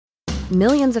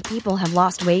Millions of people have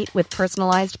lost weight with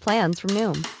personalized plans from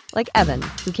Noom. Like Evan,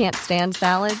 who can't stand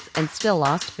salads and still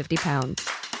lost 50 pounds.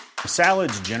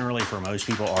 Salads generally for most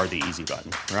people are the easy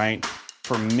button, right?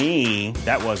 For me,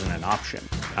 that wasn't an option.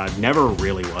 I never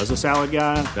really was a salad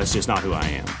guy. That's just not who I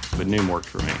am. But Noom worked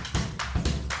for me.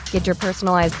 Get your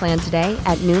personalized plan today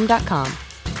at Noom.com.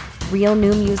 Real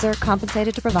Noom user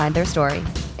compensated to provide their story.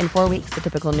 In 4 weeks, the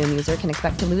typical Noom user can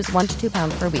expect to lose 1 to 2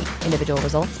 pounds per week. Individual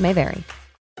results may vary.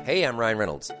 Hey, I'm Ryan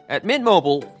Reynolds. At Mint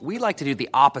Mobile, we like to do the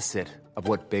opposite of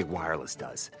what Big Wireless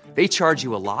does. They charge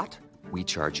you a lot, we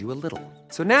charge you a little.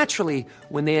 So naturally,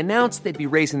 when they announced they'd be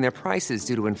raising their prices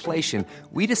due to inflation,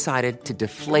 we decided to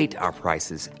deflate our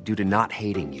prices due to not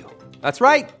hating you. That's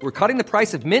right. We're cutting the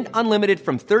price of Mint Unlimited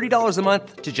from $30 a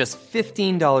month to just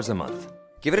 $15 a month.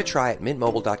 Give it a try at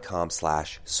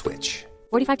mintmobile.com/switch.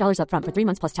 $45 up front for 3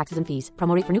 months plus taxes and fees.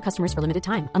 Promo rate for new customers for limited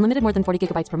time. Unlimited more than 40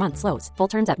 gigabytes per month. Slows full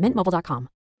terms at mintmobile.com.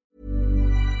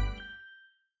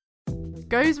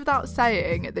 Goes without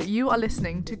saying that you are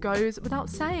listening to Goes Without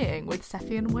Saying with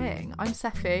Seffi and Wing. I'm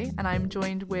Seffi and I'm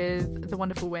joined with the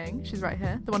wonderful Wing. She's right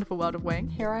here, the wonderful world of Wing.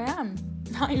 Here I am,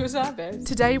 at your service.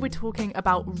 Today we're talking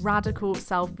about radical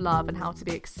self-love and how to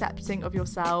be accepting of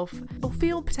yourself or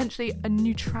feel potentially a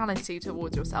neutrality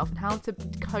towards yourself and how to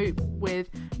cope with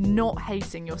not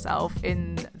hating yourself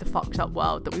in the fucked up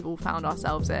world that we've all found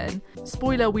ourselves in.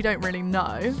 Spoiler, we don't really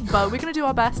know, but we're going to do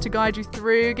our best to guide you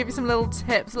through, give you some little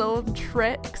tips, little tricks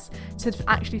to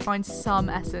actually find some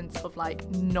essence of like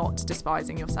not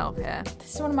despising yourself here.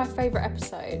 This is one of my favourite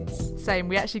episodes. Same,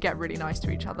 we actually get really nice to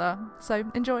each other, so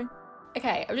enjoy.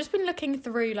 Okay, I've just been looking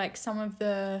through like some of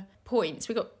the points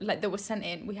we got like that were sent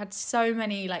in. We had so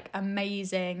many like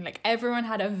amazing, like everyone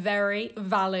had a very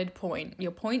valid point.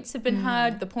 Your points have been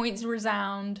heard, the points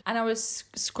resound, and I was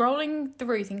scrolling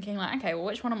through thinking like, okay, well,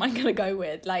 which one am I gonna go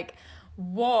with? Like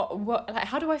what like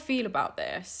how do I feel about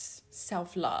this?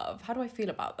 Self-love, how do I feel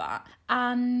about that?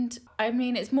 And I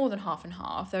mean, it's more than half and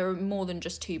half. There are more than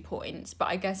just 2 points, but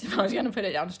I guess if I was going to put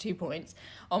it down to 2 points,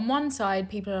 on one side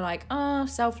people are like, oh,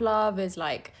 self-love is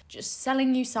like just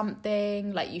selling you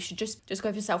something, like you should just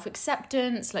go for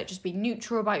self-acceptance, like just be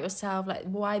neutral about yourself, like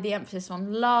why the emphasis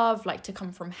on love, like to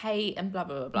come from hate and blah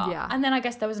blah blah blah. Yeah. And then I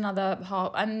guess there was another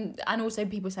half, and also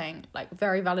people saying like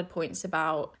very valid points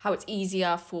about how it's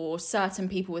easier for certain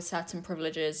people with certain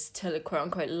privileges to quote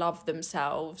unquote love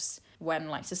themselves when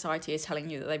like society is telling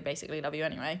you that they basically love you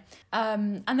anyway.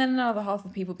 And then another half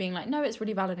of people being like, no, it's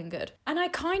really valid and good. And I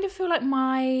kind of feel like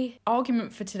my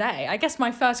argument for today, I guess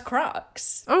my first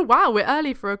crux. Oh wow, we're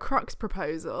early for a crux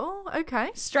proposal. Okay.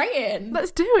 Straight in.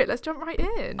 Let's do it. Let's jump right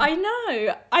in. I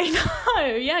know.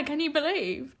 Yeah, can you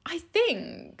believe? I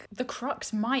think the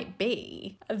crux might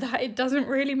be that it doesn't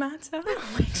really matter,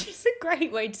 which is a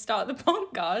great way to start the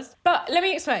podcast. But let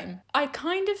me explain. I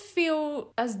kind of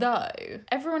feel as though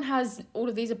everyone has all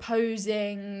of these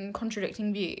opposing,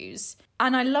 contradicting views,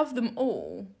 and I love them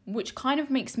all, which kind of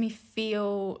makes me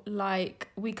feel like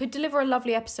we could deliver a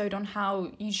lovely episode on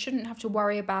how you shouldn't have to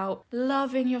worry about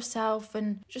loving yourself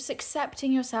and just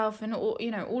accepting yourself and all,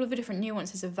 you know, all of the different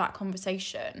nuances of that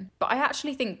conversation. But I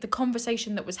actually think the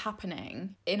conversation that was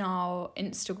happening in our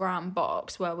Instagram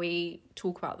box where we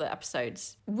talk about the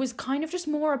episodes was kind of just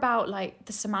more about like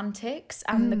the semantics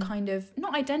and the kind of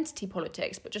not identity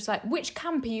politics, but just like which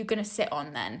camp are you going to sit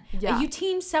on then? Yeah. Are you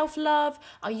team self-love?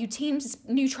 Are you team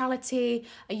neutrality?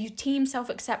 Are you team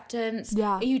self-acceptance?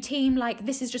 Yeah. Are you team like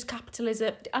this is just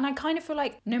capitalism? And I kind of feel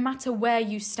like no matter where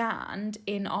you stand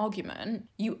in argument,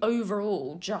 you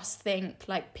overall just think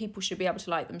like people should be able to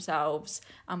like themselves,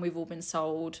 and we've all been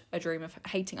sold a dream of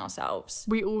hating ourselves.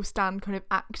 We all stand kind of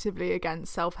actively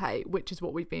against self-hate, which is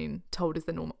what we've been told is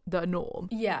the norm.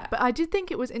 Yeah. But I did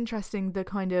think it was interesting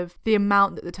the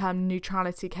amount that the term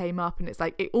neutrality came up, and it's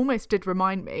like it almost did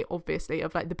remind me obviously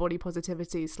of like the body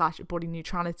positivity / body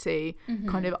neutrality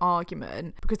kind of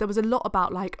argument, because there was a lot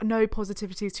about like, no,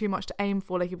 positivity is too much to aim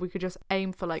for, like if we could just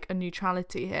aim for like a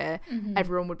neutrality here,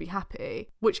 everyone would be happy,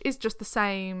 which is just the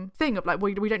same thing of like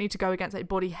we don't need to go against like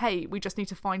body hate, we just need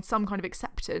to find some kind of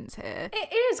acceptance here.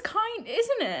 It is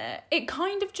isn't it? It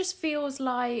kind of just feels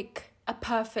like a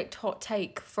perfect hot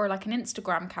take for like an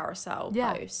Instagram carousel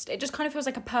post. It just kind of feels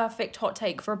like a perfect hot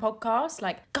take for a podcast.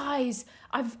 Like, guys,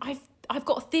 I've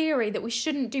got a theory that we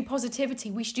shouldn't do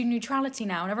positivity, we should do neutrality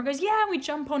now. And everyone goes, yeah, we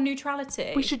jump on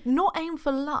neutrality. We should not aim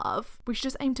for love, we should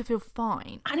just aim to feel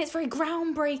fine. And it's very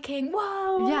groundbreaking. Whoa,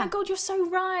 oh my God, you're so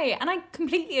right. And I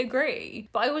completely agree.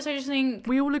 But I also just think...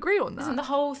 we all agree on that. Isn't the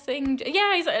whole thing...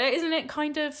 yeah, isn't it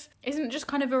kind of... isn't just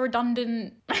kind of a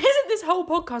redundant... isn't this whole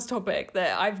podcast topic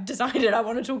that I've decided I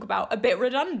want to talk about a bit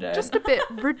redundant? Just a bit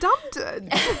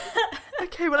redundant.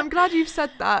 Okay, well, I'm glad you've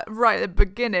said that right at the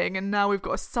beginning, and now we've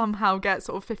got to somehow get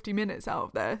sort of 50 minutes out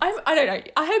of this. I don't know.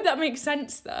 I hope that makes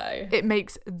sense, though. It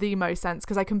makes the most sense,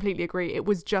 because I completely agree. It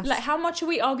was just... Like, how much are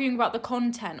we arguing about the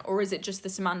content, or is it just the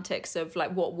semantics of,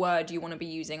 like, what word do you want to be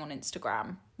using on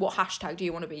Instagram? What hashtag do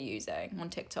you want to be using on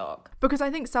TikTok? Because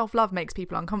I think self-love makes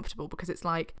people uncomfortable, because it's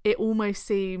like, it almost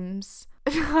seems...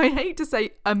 I hate to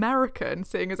say American,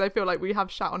 seeing as I feel like we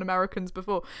have shat on Americans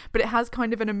before, but it has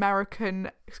kind of an American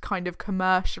kind of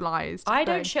commercialized I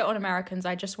don't thing. shit on Americans.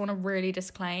 I just want to really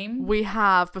disclaim. We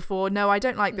have before. No, I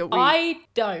don't like that. I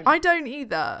don't. I don't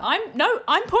either. I'm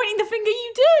pointing the finger.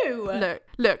 You do.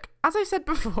 Look. As I said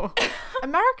before,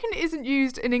 American isn't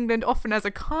used in England often as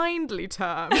a kindly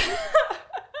term.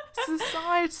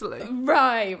 Societally.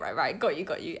 Right. Got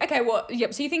you. Okay,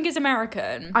 yep, so you think it's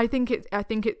American? I think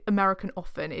American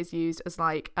often is used as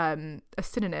like a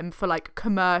synonym for like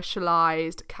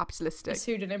commercialized, capitalistic. A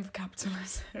pseudonym for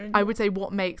capitalism. I would say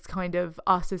what makes kind of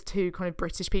us as two kind of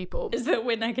British people is that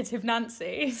we're negative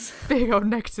Nancy's. Big old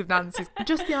negative Nancy's.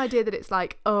 Just the idea that it's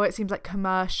like, oh, it seems like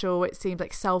commercial, it seems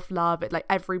like self-love, it like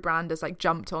every brand has like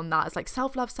jumped on that. It's like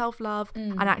self-love.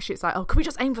 And actually it's like, oh, can we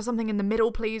just aim for something in the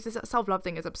middle, please? This self-love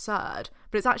thing is absurd.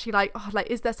 But it's actually like, oh, like,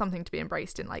 is there something to be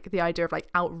embraced in like the idea of like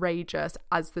outrageous,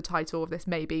 as the title of this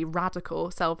may be, radical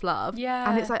self-love? Yeah.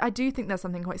 And it's like, I do think there's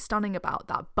something quite stunning about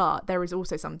that, but there is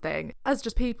also something, as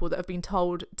just people that have been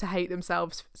told to hate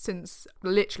themselves since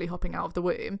literally hopping out of the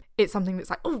womb, it's something that's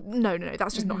like, oh, no,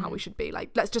 that's just not how we should be.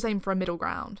 Like, let's just aim for a middle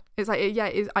ground. It's like, yeah,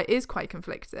 it is quite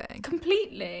conflicting.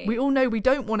 Completely. We all know we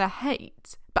don't want to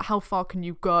hate, but how far can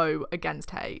you go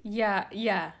against hate?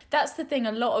 Yeah. That's the thing.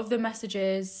 A lot of the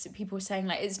messages, people are saying,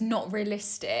 like, it's not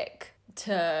realistic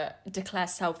to declare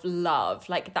self-love.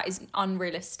 Like, that is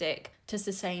unrealistic to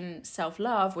sustain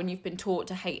self-love when you've been taught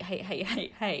to hate.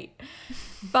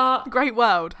 But great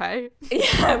world, hey?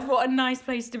 Yeah, what a nice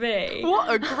place to be. What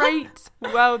a great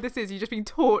world this is. You've just been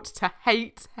taught to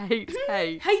hate. Hate.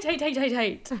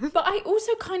 But I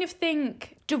also kind of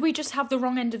think, do we just have the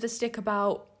wrong end of the stick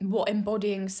about what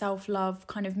embodying self-love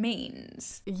kind of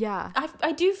means? Yeah.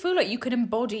 I do feel like you could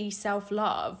embody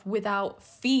self-love without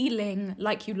feeling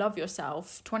like you love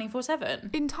yourself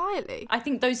 24/7. Entirely. I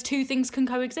think those two things can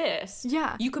coexist.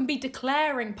 Yeah. You can be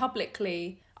declaring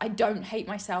publicly, I don't hate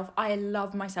myself, I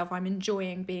love myself, I'm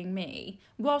enjoying being me,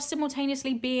 while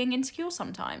simultaneously being insecure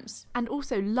sometimes. And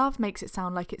also, love makes it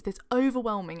sound like it's this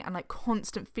overwhelming and like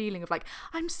constant feeling of like,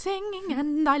 I'm singing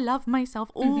and I love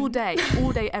myself all day,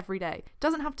 every day.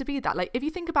 Doesn't have to be that. Like, if you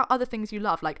think about other things you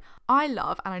love, like I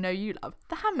love, and I know you love,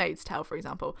 The Handmaid's Tale, for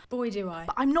example. Boy, do I.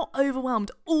 But I'm not overwhelmed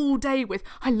all day with,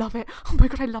 I love it, oh my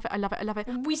God, I love it.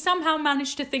 We somehow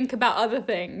managed to think about other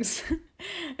things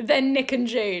than Nick and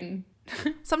June.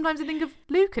 Sometimes I think of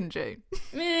Luke and June.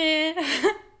 Meh.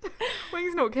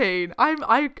 Wing's not keen. I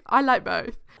like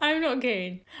both. I'm not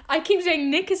keen. I keep saying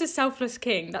Nick is a selfless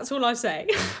king. That's all I say.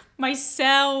 My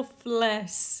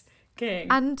selfless king.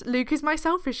 And Luke is my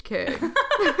selfish king.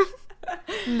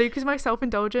 Luke is my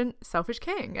self-indulgent, selfish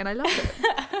king, and I love it.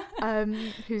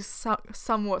 Who's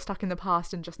somewhat stuck in the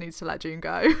past and just needs to let June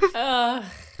go.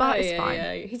 But it's fine.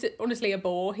 Yeah. He's honestly a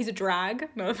bore. He's a drag.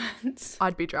 No offense.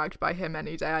 I'd be dragged by him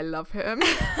any day. I love him.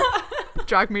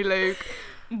 Drag me, Luke.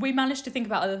 We managed to think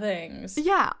about other things.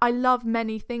 Yeah, I love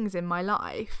many things in my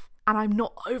life. And I'm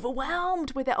not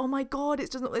overwhelmed with it. Oh my God, it's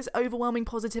just not this overwhelming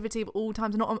positivity of all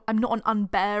times. I'm not an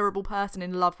unbearable person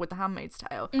in love with The Handmaid's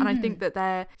Tale. And I think that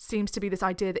there seems to be this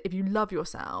idea that if you love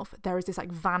yourself, there is this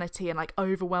like vanity and like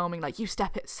overwhelming, like you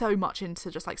step it so much into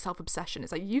just like self-obsession.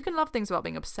 It's like you can love things without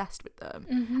being obsessed with them.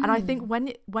 And I think when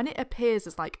it appears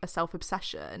as like a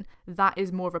self-obsession, that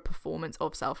is more of a performance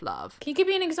of self-love. Can you give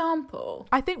me an example?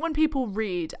 I think when people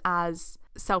read as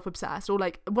self-obsessed, or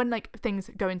like when like things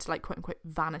go into like quote unquote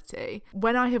vanity,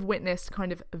 when I have witnessed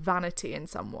kind of vanity in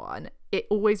someone, it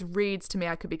always reads to me,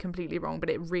 I could be completely wrong, but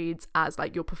it reads as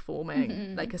like you're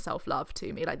performing like a self-love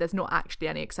to me. Like there's not actually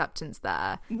any acceptance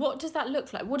there. What does that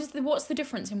look like? What's the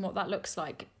difference in what that looks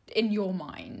like in your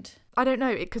mind? I don't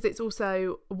know, because it's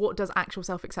also, what does actual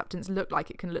self-acceptance look like?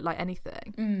 It can look like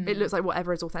anything. It looks like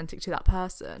whatever is authentic to that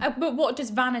person. But what does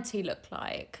vanity look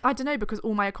like? I don't know, because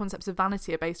all my concepts of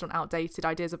vanity are based on outdated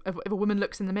ideas of if a woman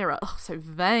looks in the mirror, oh, so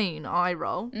vain, eye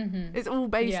roll. It's all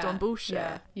based on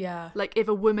bullshit. Yeah. Like if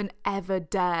a woman ever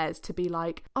dares to be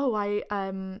like, oh,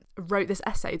 I wrote this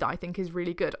essay that I think is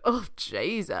really good. Oh,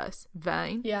 Jesus,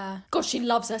 vain. Yeah. Gosh, she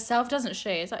loves herself, doesn't she?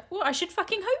 It's like, well, I should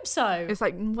fucking hope so. It's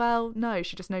like, well, no,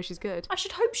 she just knows she's good. I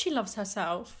should hope she loves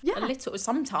herself. Yeah. A little.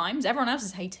 Sometimes. Everyone else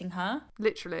is hating her.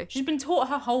 Literally. She's been taught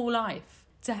her whole life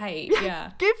to hate.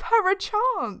 Yeah. Give her a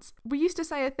chance. We used to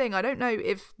say a thing, I don't know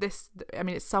if this, I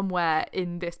mean, it's somewhere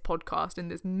in this podcast, in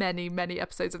this many, many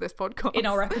episodes of this podcast. In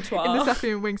our repertoire. In the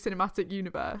Stephanie and Wing cinematic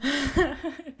universe.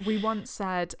 We once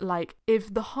said, like,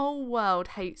 if the whole world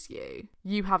hates you,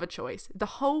 you have a choice. The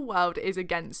whole world is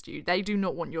against you. They do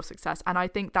not want your success. And I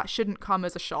think that shouldn't come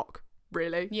as a shock.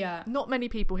 Really. Yeah. Not many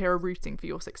people here are rooting for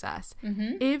your success.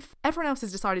 If everyone else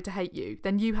has decided to hate you,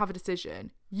 then you have a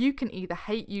decision. You can either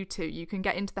hate you too, you can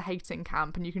get into the hating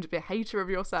camp and you can just be a hater of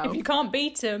yourself. If you can't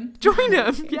beat them, join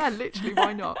them. Yeah, literally,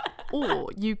 why not? Or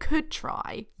you could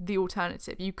try the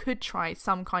alternative. You could try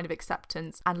some kind of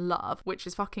acceptance and love, which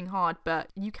is fucking hard, but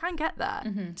you can get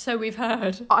there. So we've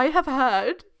heard. I have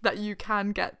heard that you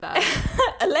can get there.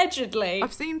 Allegedly.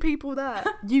 I've seen people there.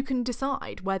 You can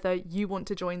decide whether you want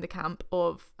to join the camp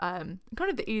of kind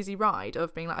of the easy ride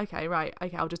of being like,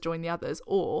 okay, I'll just join the others,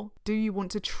 or do you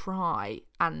want to try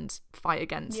and fight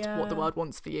against what the world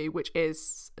wants for you, which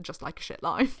is just like a shit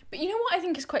life. But you know what I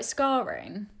think is quite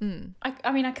scarring?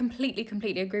 I mean, I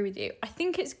completely agree with you. I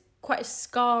think it's quite a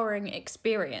scarring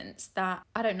experience that,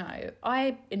 I don't know,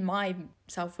 in my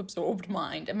self-absorbed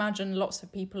mind, imagine lots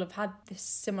of people have had this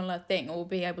similar thing or will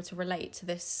be able to relate to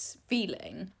this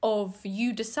feeling of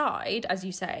you decide, as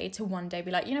you say, to one day be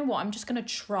like, you know what, I'm just going to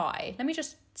try. Let me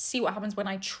just see what happens when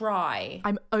I try.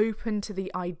 I'm open to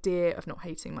the idea of not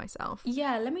hating myself.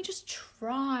 Yeah, let me just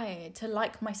try to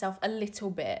like myself a little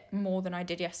bit more than I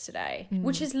did yesterday,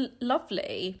 which is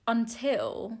lovely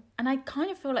until, and I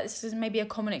kind of feel like this is maybe a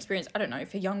common experience, I don't know,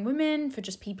 for young women, for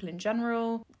just people in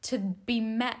general, to be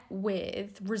met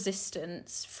with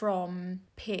resistance from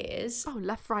peers. Oh,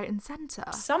 left, right and centre.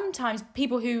 Sometimes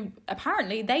people who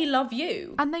apparently they love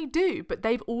you. And they do, but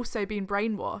they've also been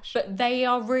brainwashed. But they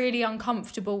are really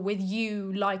uncomfortable with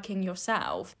you liking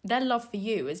yourself. Their love for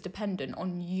you is dependent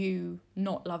on you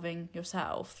not loving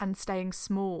yourself. And staying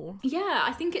small. Yeah,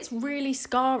 I think it's really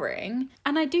scarring.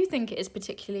 And I do think it is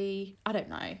particularly, I don't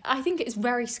know, I think it's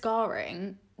very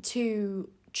scarring to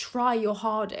try your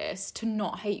hardest to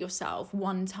not hate yourself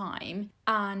one time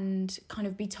and kind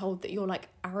of be told that you're like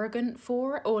arrogant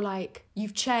for it, or like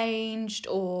you've changed,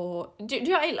 or do you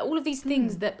know, all of these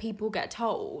things that people get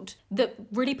told that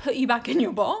really put you back in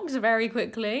your box very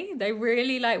quickly. They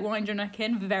really like wind your neck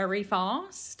in very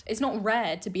fast. It's not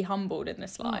rare to be humbled in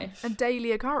this life. A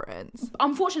daily occurrence.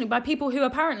 Unfortunately, by people who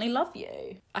apparently love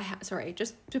you. Sorry,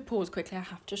 just to pause quickly, I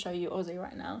have to show you Ozzy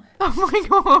right now. Oh my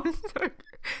god.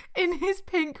 In his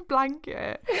pink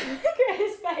blanket. Look at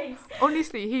his face.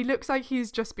 Honestly, he looks like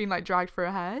he's just been like dragged for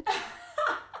a head.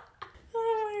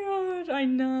 Oh my god, I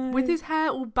know. With his hair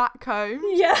all back combed.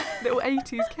 Yeah. Little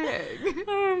 80s king.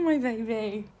 Oh my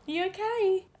baby. You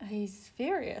okay? He's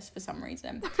furious for some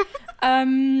reason.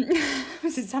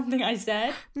 Was it something I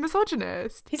said?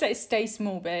 Misogynist. He's like, stay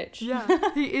small, bitch. Yeah,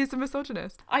 he is a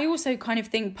misogynist. I also kind of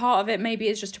think part of it maybe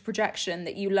is just a projection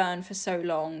that you learn for so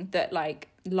long that like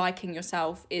liking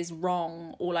yourself is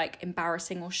wrong or like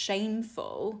embarrassing or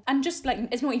shameful, and just like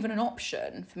it's not even an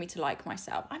option for me to like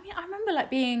myself. I mean, I remember like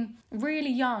being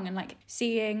really young and like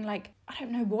seeing like, I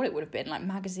don't know what it would have been, like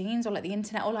magazines or like the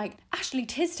internet, or like Ashley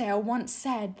Tisdale once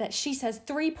said that she says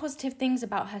 3 positive things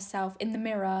about herself in the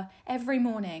mirror every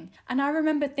morning. And I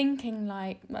remember thinking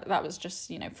like, that was just,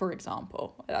 you know, for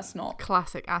example, that's not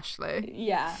classic Ashley.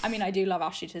 Yeah, I mean, I do love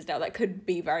Ashley Tisdale. That could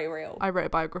be very real. I wrote a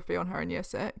biography on her in year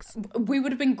 6. We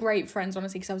would have been great friends,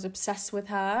 honestly, because I was obsessed with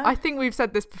her. I think we've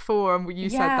said this before and you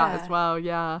said that as well,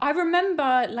 yeah. I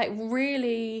remember like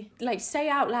really like say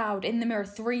out loud in the mirror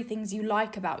 3 things you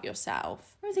like about yourself.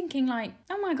 I was thinking like,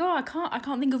 oh my god, I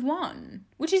can't think of one,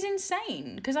 which is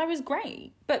insane because I was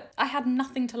great, but I had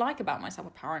nothing to like about myself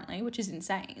apparently, which is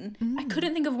insane. I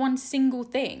couldn't think of one single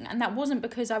thing, and that wasn't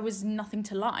because I was nothing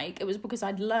to like. It was because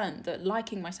I'd learned that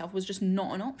liking myself was just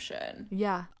not an option.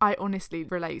 Yeah, I honestly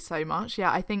relate so much.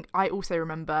 Yeah, I think I also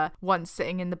remember once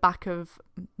sitting in the back of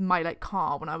my like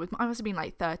car when I must have been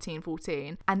like 13,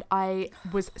 14, and I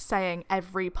was saying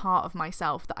every part of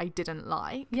myself that I didn't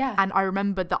like. Yeah. And I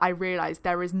remember that I realised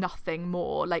there is nothing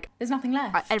more, like there's nothing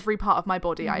left. Every part of my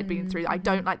body I had been through, I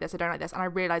don't like this, and I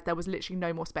realised there was literally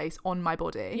no more space on my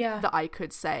body that I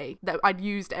could say, that I'd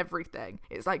used everything.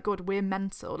 It's like, God, we're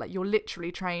mental. Like, you're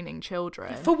literally training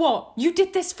children. For what? You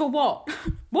did this for what?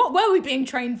 What were we being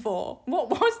trained for? What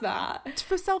was that?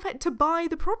 For self-hate, to buy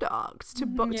the products, to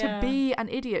be an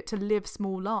idiot, to live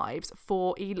small lives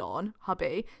for Elon,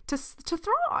 hubby, to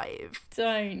thrive.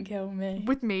 Don't kill me.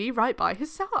 With me right by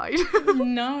his side.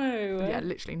 No. Yeah,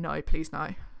 literally no, please no.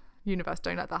 Universe,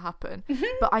 don't let that happen.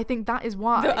 But I think that is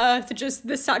why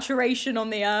the saturation on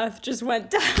the earth just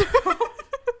went down.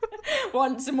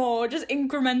 Once more, just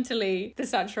incrementally, the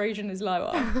saturation is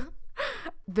lower.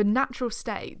 the natural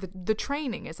state, the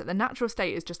training is that the natural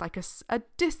state is just like a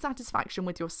dissatisfaction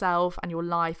with yourself and your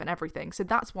life and everything. So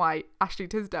that's why Ashley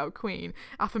Tisdale, queen,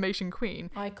 affirmation queen,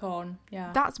 icon,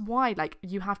 yeah, that's why like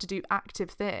you have to do active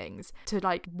things to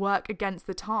like work against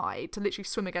the tide, to literally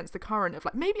swim against the current of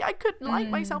like, maybe I could like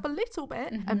myself a little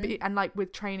bit, and like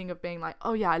with training of being like,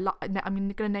 oh yeah,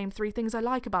 I'm gonna name 3 things I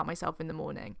like about myself in the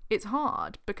morning. It's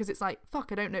hard because it's like,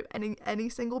 fuck, I don't know any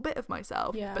single bit of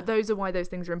myself. Yeah. But those are why those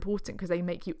things are important, because they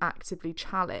make you actively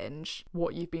challenge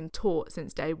what you've been taught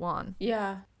since day one.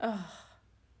 Yeah. Oh,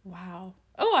 wow.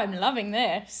 Oh, I'm loving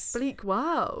this. Bleak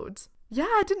world. Yeah,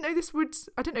 I didn't know this would...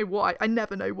 I don't know what... I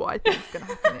never know what I think is going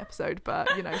to happen in the episode,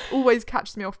 but, you know, always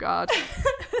catches me off guard.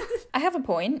 I have a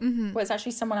point. Well, it's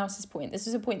actually someone else's point. This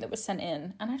was a point that was sent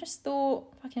in, and I just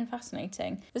thought, fucking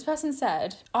fascinating. This person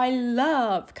said, I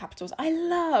love, capitals, I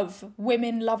love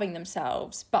women loving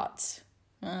themselves, but...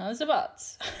 there's a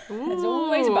but. There's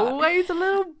always a but. Always a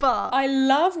little but. I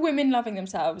love women loving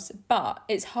themselves, but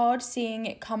it's hard seeing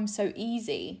it come so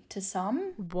easy to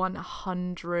some.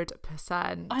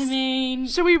 100%. I mean...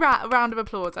 Shall we a round of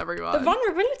applause, everyone? The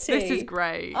vulnerability. This is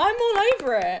great. I'm all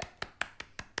over it.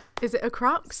 Is it a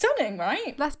crux? Stunning,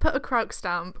 right? Let's put a crux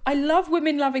stamp. I love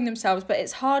women loving themselves, but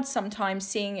it's hard sometimes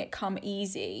seeing it come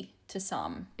easy to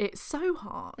some. It's so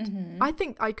hard. I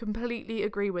think I completely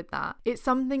agree with that. It's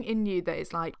something in you that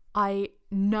is like, I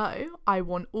know I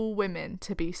want all women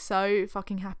to be so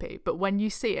fucking happy, but when you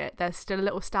see it, there's still a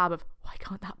little stab of, why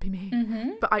can't that be me?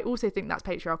 But I also think that's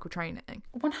patriarchal training.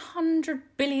 100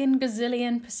 billion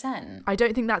gazillion %. I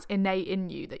don't think that's innate in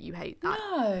you that you hate that.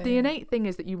 No. The innate thing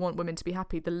is that you want women to be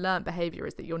happy. The learnt behaviour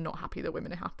is that you're not happy that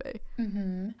women are happy.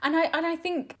 And I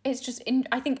think it's just,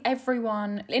 I think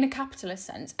everyone, in a capitalist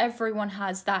sense, everyone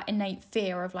has that innate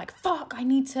fear of like, fuck, I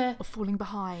need to... Or falling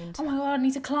behind. Oh my God, I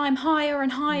need to climb higher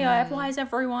and higher. Why is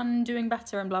everyone doing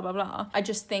better and blah, blah, blah. I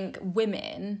just think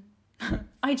women...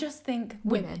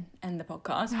 women end the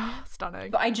podcast.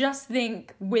 Stunning. But I just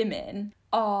think women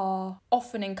are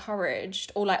often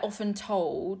encouraged or like often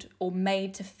told or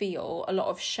made to feel a lot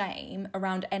of shame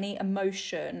around any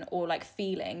emotion or like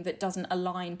feeling that doesn't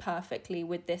align perfectly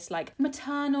with this like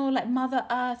maternal, like Mother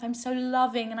Earth, I'm so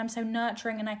loving and I'm so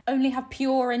nurturing and I only have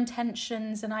pure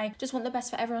intentions and I just want the best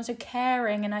for everyone, so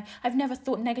caring, and I've never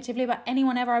thought negatively about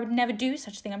anyone ever, I would never do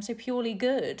such a thing, I'm so purely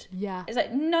good. Yeah. It's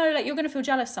like, no, like you're going to feel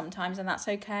jealous sometimes and that's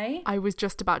okay. I was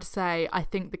just about to say, I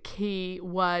think the key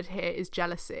word here is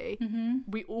jealousy.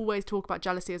 We always talk about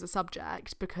jealousy as a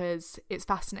subject because it's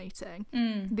fascinating.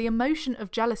 The emotion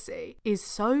of jealousy is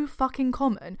so fucking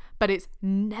common, but it's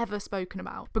never spoken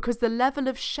about because the level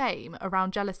of shame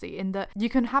around jealousy, in that you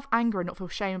can have anger and not feel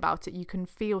shame about it, you can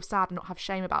feel sad and not have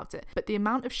shame about it, but the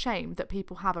amount of shame that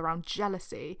people have around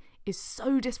jealousy is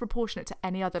so disproportionate to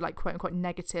any other like quote unquote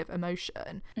negative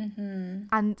emotion.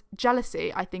 And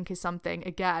jealousy, I think, is something,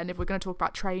 again, if we're going to talk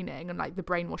about training and like the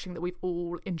brainwashing that we've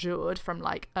all endured from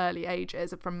like early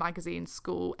ages, from magazines,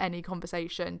 school, any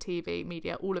conversation, TV,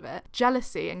 media, all of it,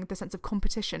 jealousy and the sense of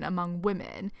competition among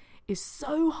women is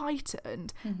so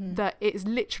heightened that it's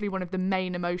literally one of the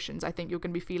main emotions I think you're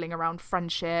going to be feeling around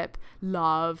friendship,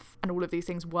 love, and all of these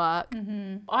things, work.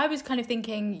 I was kind of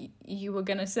thinking you were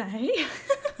going to say...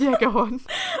 Yeah, go on.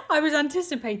 I was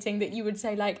anticipating that you would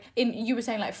say like, you were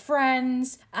saying like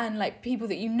friends and like people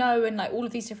that you know and like all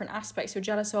of these different aspects you're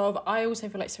jealous of. I also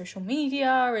feel like social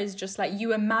media is just like,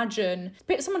 you imagine,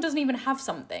 but someone doesn't even have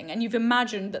something and you've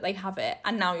imagined that they have it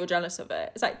and now you're jealous of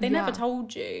it. It's like, they never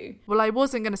told you. Well, I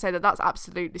wasn't going to say that that's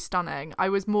absolutely stunning. I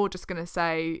was more just going to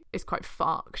say it's quite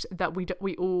fucked that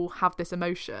we all have this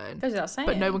emotion,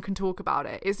 but no one can talk about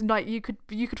it. It's like you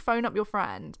could phone up your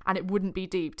friend and it wouldn't be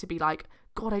deep to be like,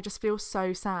 God, I just feel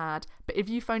so sad. But if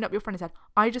you phoned up your friend and said,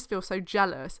 I just feel so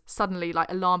jealous, suddenly like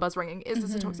alarm bells ringing. Is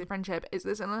this a toxic friendship? Is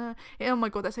this oh my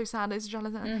God, they're so sad, they're so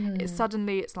jealous.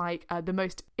 It's like the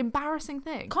most embarrassing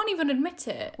thing. Can't even admit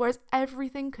it. Whereas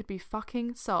everything could be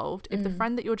fucking solved if the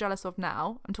friend that you're jealous of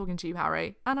now, I'm talking to you,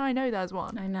 Harry, and I know there's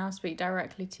one. I now speak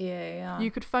directly to you, yeah. You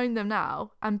could phone them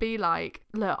now and be like,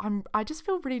 look, I just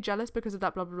feel really jealous because of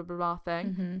that blah, blah, blah, blah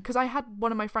thing. Because I had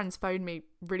one of my friends phone me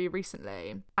really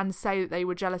recently and say that they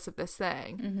were jealous of this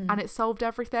thing and it solved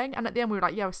everything. And at the end we were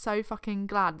like, yeah, we're so fucking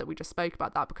glad that we just spoke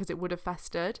about that because it would have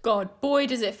festered. God, boy,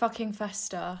 does it fucking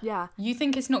fester. Yeah. You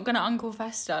think it's not gonna Uncle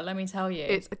Fester, let me tell you.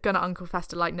 It's gonna Uncle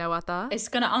Fester like no other. It's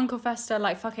gonna Uncle Fester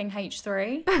like fucking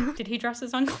H3. Did he dress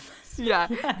as Uncle Fester? Yeah.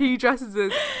 He dresses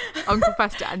as Uncle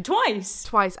Fester and twice,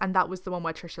 and that was the one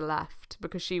where Trisha left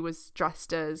because she was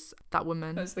dressed as that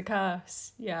woman. That's the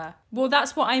curse. Yeah. Well,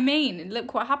 that's what I mean.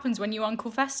 Look what happens when you Uncle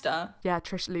Fester. Yeah,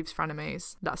 Trisha leaves frenemies.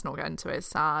 frenemies. Let's not get into it. It's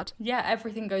sad. Yeah,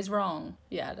 everything goes wrong.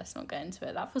 Yeah, let's not get into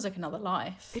it. That feels like another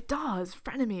life. It does.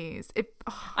 Frenemies.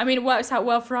 I mean, it works out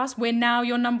well for us. We're now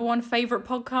your number one favourite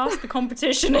podcast. The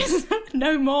competition is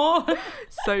no more.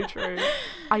 So true.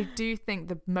 I do think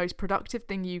the most productive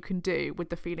thing you can do with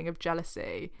the feeling of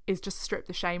jealousy is just strip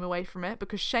the shame away from it,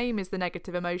 because shame is the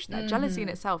negative emotion there. Jealousy in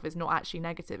itself is not actually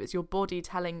negative. It's your body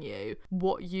telling you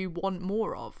what you want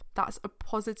more of. That's a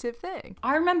positive thing.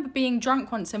 I remember being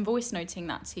drunk once and voice noting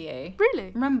that to you.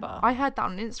 Really? Remember? I heard that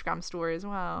on an Instagram story as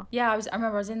well. Yeah, I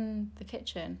remember I was in the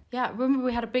kitchen. Yeah, I remember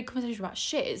we had a big conversation about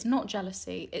shit. It's not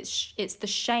jealousy. It's the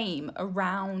shame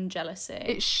around jealousy.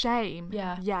 It's shame.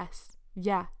 Yeah. Yes.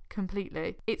 Yeah.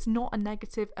 Completely. It's not a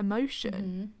negative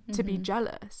emotion to be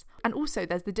jealous. And also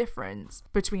there's the difference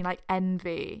between like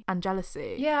envy and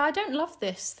jealousy. Yeah, I don't love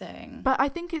this thing. But I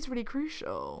think it's really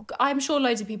crucial. I'm sure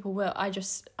loads of people will. I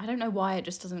don't know why it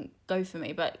just doesn't go for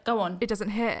me, but go on. It doesn't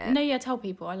hit. No, yeah, tell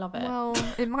people. I love it. Well,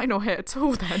 it might not hit at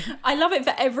all then. I love it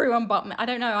for everyone but me. I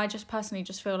don't know. I just personally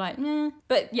just feel like, meh.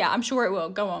 But yeah, I'm sure it will.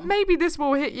 Go on. Maybe this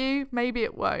will hit you. Maybe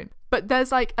it won't. But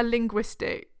there's like a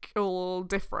linguistical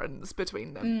difference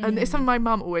between them. And it's something my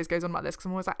mum always goes on about this, because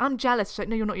I'm always like, I'm jealous. She's like,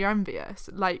 no, you're not, you're envious.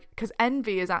 Like, because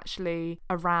envy is actually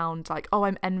around like, oh,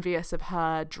 I'm envious of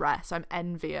her dress. I'm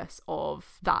envious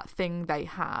of that thing they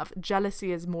have.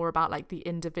 Jealousy is more about like the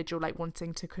individual, like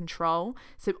wanting to control.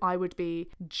 So I would be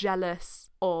jealous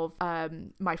of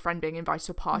my friend being invited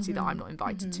to a party that I'm not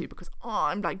invited to, because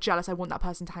I'm like jealous, I want that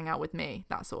person to hang out with me,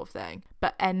 that sort of thing.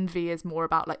 But envy is more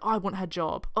about like, oh, I want her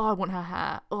job, oh, I want her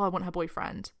hair, oh, I want her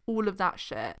boyfriend, all of that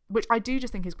shit, which I do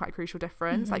just think is quite a crucial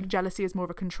difference. Like jealousy is more of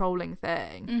a controlling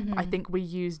thing. I think we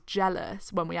use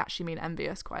jealous when we actually mean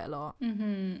envious quite a lot.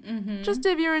 Just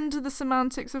if you're into the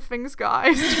semantics of things,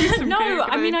 guys. No,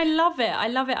 I mean, I love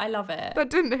it.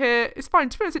 That didn't hit. It's fine.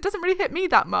 To be honest, it doesn't really hit me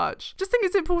that much. Just think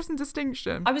it's an important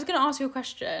distinction. I was going to ask you a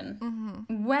question.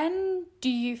 When do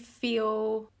you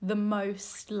feel the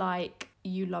most like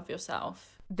you love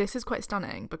yourself? This is quite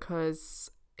stunning because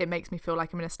it makes me feel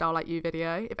like I'm in a Style Like You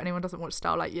video. If anyone doesn't watch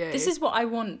Style Like You, this is what I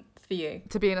want for you.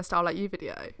 To be in a Style Like You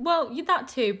video. Well, that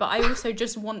too, but I also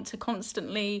just want to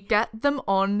constantly get them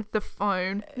on the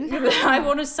phone. I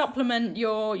want to supplement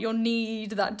your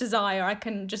need, that desire. I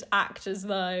can just act as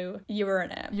though you were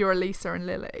in it. You're Elisa and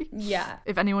Lily. Yeah.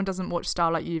 If anyone doesn't watch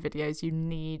Style Like You videos, you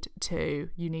need to.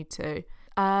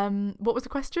 What was the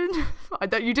question?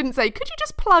 You didn't say, could you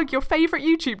just plug your favourite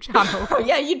YouTube channel? Oh,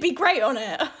 yeah, you'd be great on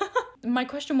it. My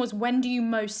question was, when do you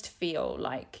most feel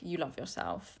like you love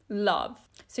yourself? Love.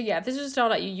 So yeah, if this was a Style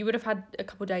Like You would have had a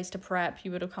couple of days to prep.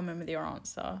 You would have come in with your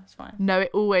answer. It's fine. No, it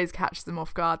always catches them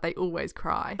off guard. They always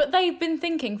cry. But they've been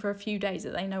thinking for a few days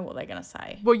that they know what they're going to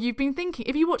say. Well, you've been thinking,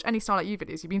 if you watch any Style Like You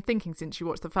videos, you've been thinking since you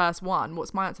watched the first one,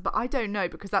 what's my answer? But I don't know,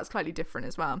 because that's slightly different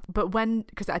as well. But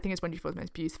because I think it's when do you feel the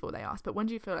most beautiful, they ask. But when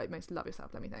do you feel like most love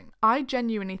yourself? Let me think. I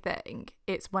genuinely think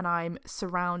it's when I'm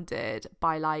surrounded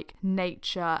by like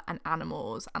nature and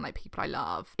animals and like people I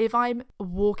love. If I'm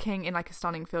walking in like a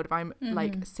stunning field, if I'm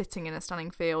like sitting in a stunning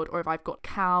field, or if I've got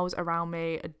cows around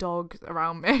me, a dog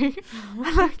around me,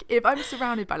 like if I'm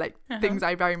surrounded by like things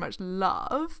I very much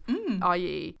love,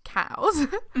 i.e. cows,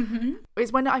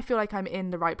 it's when I feel like I'm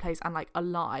in the right place and like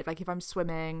alive. Like if I'm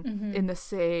swimming in the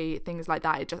sea, things like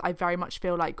that, I very much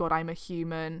feel like, God, I'm a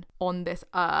human on this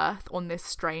earth, on this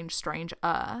strange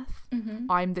earth.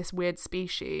 I'm this weird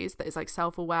species that is like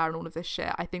self-aware and all of this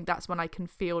shit. I think that's when I can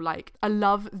feel like a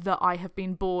love that I have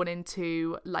been born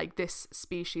into, like this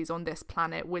species on this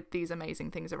planet with these amazing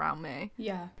things around me.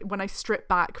 Yeah. When I strip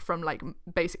back from like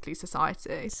basically society.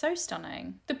 It's so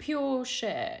stunning. The pure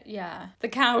shit. Yeah. The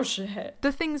cow shit.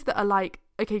 The things that are like,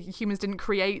 okay, humans didn't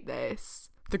create this.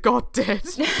 The God did.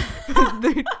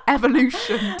 The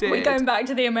evolution did. We're going back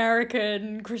to the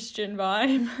American Christian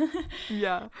vibe.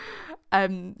 Yeah.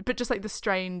 But just like the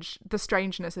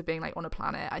strangeness of being like on a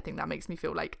planet, I think that makes me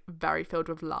feel like very filled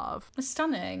with love. It's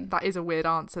stunning. That is a weird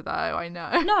answer though, I know.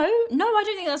 No, I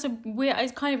don't think that's a weird,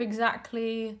 it's kind of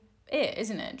exactly it,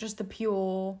 isn't it? Just the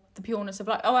pureness of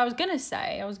life. Oh, I was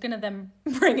gonna then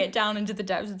bring it down into the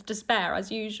depths of despair as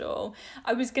usual.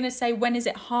 I was gonna say, when is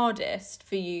it hardest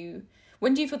for you?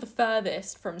 When do you feel the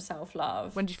furthest from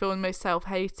self-love? When do you feel the most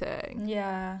self-hating?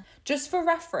 Yeah. Just for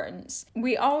reference,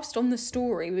 we asked on the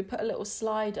story, we put a little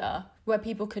slider where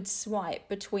people could swipe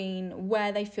between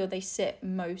where they feel they sit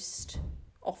most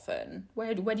often?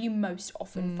 Where do you most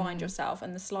often find yourself?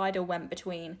 And the slider went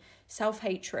between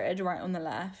self-hatred right on the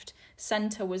left,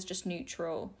 center was just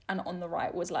neutral, and on the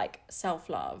right was like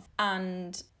self-love.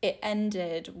 And it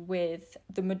ended with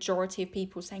the majority of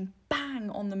people saying bang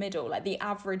on the middle. Like the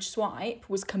average swipe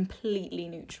was completely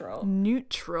neutral.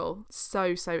 Neutral.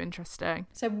 So interesting.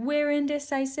 So we're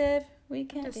indecisive. We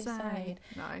can't decide.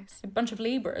 Nice. A bunch of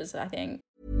Libras, I think.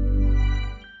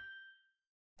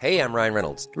 Hey, I'm Ryan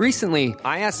Reynolds. Recently,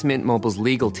 I asked Mint Mobile's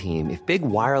legal team if big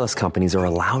wireless companies are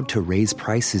allowed to raise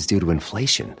prices due to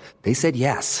inflation. They said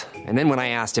yes. And then when I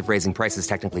asked if raising prices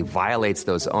technically violates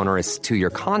those onerous 2-year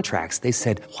contracts, they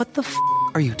said, "What the f***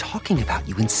 are you talking about,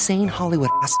 you insane Hollywood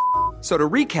ass?" So to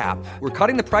recap, we're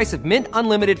cutting the price of Mint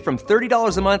Unlimited from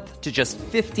 $30 a month to just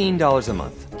 $15 a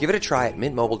month. Give it a try at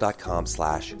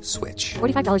mintmobile.com/switch.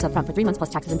 $45 up front for 3 months plus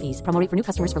taxes and fees. Promo rate for new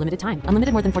customers for limited time.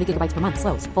 Unlimited more than 40 gigabytes per month.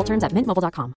 Slows full terms at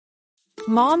mintmobile.com.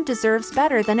 Mom deserves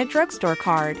better than a drugstore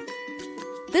card.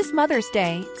 This Mother's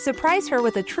Day, surprise her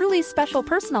with a truly special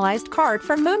personalized card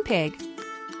from Moonpig.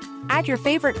 Add your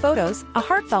favorite photos, a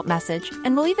heartfelt message,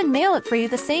 and we'll even mail it for you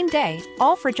the same day,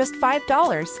 all for just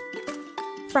 $5.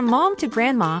 From mom to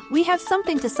grandma, we have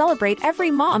something to celebrate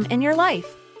every mom in your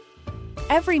life.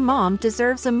 Every mom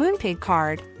deserves a Moonpig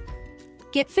card.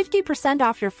 Get 50%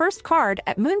 off your first card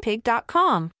at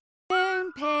moonpig.com.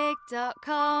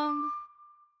 Moonpig.com.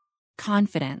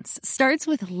 Confidence starts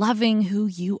with loving who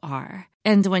you are.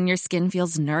 And when your skin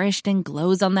feels nourished and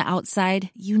glows on the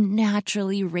outside, you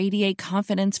naturally radiate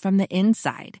confidence from the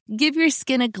inside. Give your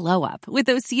skin a glow up with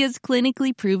Osea's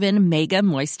clinically proven Mega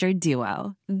Moisture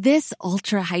Duo. This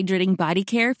ultra-hydrating body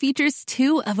care features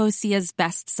 2 of Osea's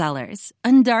best sellers,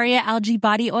 Undaria Algae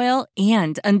Body Oil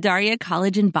and Undaria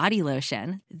Collagen Body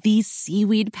Lotion. These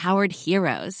seaweed-powered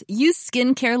heroes use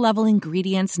skincare-level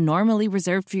ingredients normally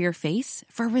reserved for your face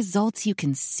for results you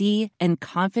can see and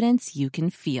confidence you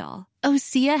can feel.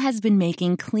 Osea has been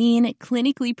making clean,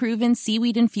 clinically proven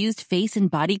seaweed-infused face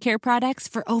and body care products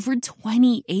for over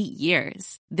 28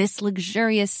 years. This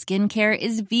luxurious skincare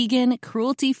is vegan,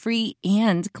 cruelty-free,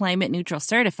 and climate-neutral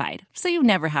certified, so you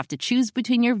never have to choose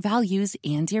between your values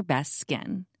and your best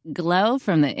skin. Glow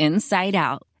from the inside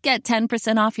out. Get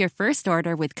 10% off your first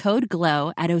order with code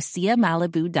GLOW at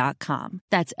OseaMalibu.com.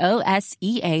 That's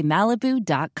OSEA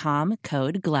Malibu.com,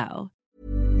 code GLOW.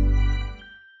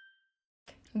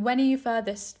 When are you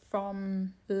furthest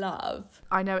from love?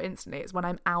 I know instantly it's when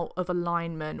I'm out of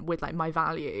alignment with like my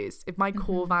values. If my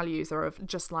core values are of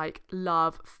just like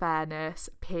love, fairness,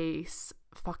 peace,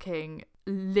 fucking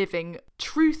living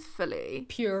truthfully,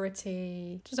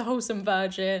 Purity, just a wholesome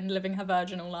virgin living her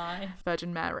virginal life.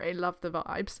 Virgin Mary, love the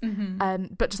vibes.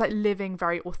 But just like living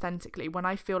very authentically. When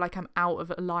I feel like I'm out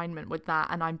of alignment with that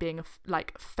and I'm being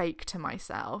like fake to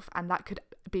myself, and that could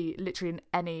be literally in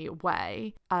any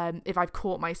way, if I've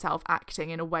caught myself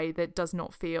acting in a way that does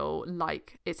not feel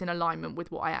like it's in alignment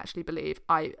with what I actually believe,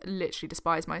 I literally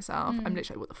despise myself. I'm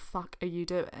literally like, what the fuck are you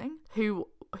doing? Who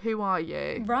are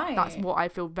you? Right. That's what I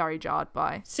feel very jarred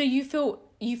by. So you feel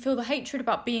the hatred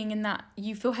about being in that,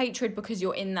 you feel hatred because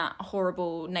you're in that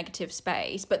horrible negative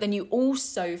space, but then you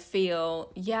also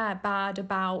feel bad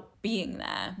about being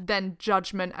there. Then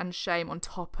judgment and shame on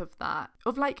top of that,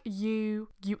 of like you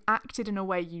acted in a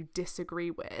way you disagree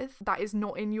with. That is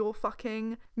not in your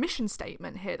fucking mission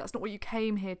statement here. That's not what you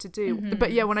came here to do.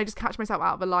 But yeah, when I just catch myself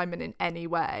out of alignment in any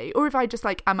way, or if I just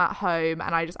like am at home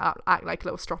and I just act like a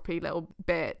little stroppy little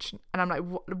bitch and I'm like,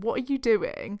 what are you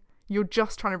doing? You're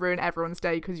just trying to ruin everyone's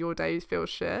day because your day feels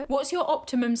shit. What's your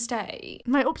optimum state?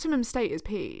 My optimum state is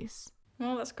peace.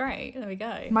 Well, that's great. There we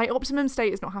go. My optimum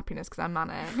state is not happiness because I'm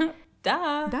manic.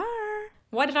 Duh. Duh.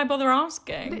 Why did I bother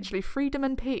asking? Literally freedom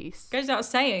and peace. Goes without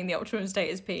saying the optimum state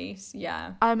is peace.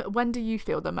 Yeah. When do you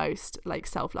feel the most like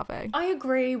self-loving? I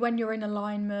agree when you're in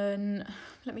alignment.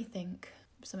 Let me think.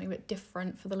 Something a bit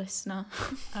different for the listener.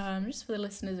 Just for the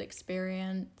listener's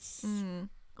experience.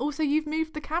 Also, you've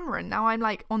moved the camera and now I'm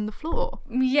like on the floor.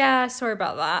 Yeah, sorry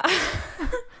about that.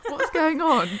 What's going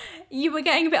on? You were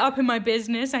getting a bit up in my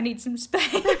business. I need some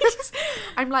space.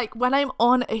 I'm like, when I'm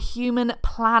on a human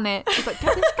planet, it's like,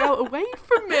 get this girl away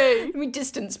from me. Let me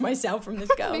distance myself from this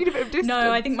girl. I need a bit of distance.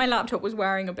 No, I think my laptop was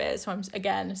wearing a bit, so I'm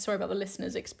again sorry about the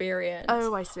listener's experience.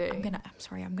 Oh, I see. I'm gonna have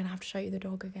to show you the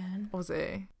dog again.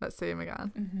 Ozzy, let's see him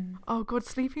again. Oh God,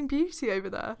 Sleeping Beauty over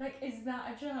there. Like, is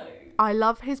that a joke? I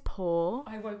love his paw.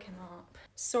 I woke him up.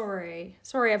 Sorry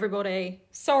everybody.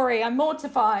 Sorry, I'm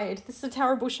mortified. This is a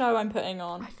terrible show I'm putting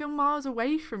on. I feel miles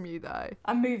away from you though.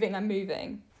 I'm moving.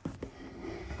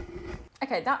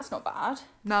 Okay, that's not bad.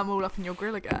 Now I'm all up in your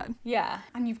grill again. Yeah,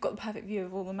 and you've got the perfect view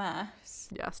of all the mess.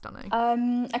 Yeah, stunning.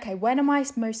 Okay, when am I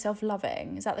most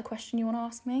self-loving? Is that the question you want to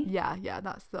ask me? Yeah,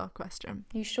 that's the question.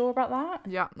 You sure about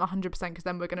that? Yeah, 100%, because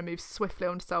then we're going to move swiftly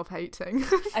on to self-hating.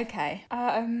 Okay.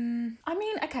 I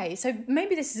mean, okay, so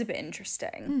maybe this is a bit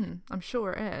interesting. I'm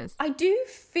sure it is. I do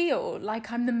feel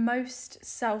like I'm the most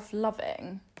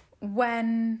self-loving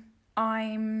when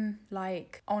I'm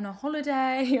like on a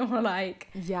holiday or like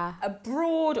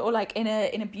abroad or like in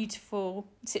a beautiful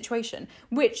situation,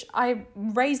 which I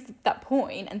raised that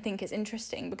point and think is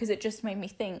interesting because it just made me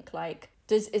think like,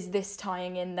 is this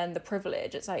tying in then the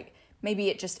privilege? It's like, maybe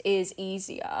it just is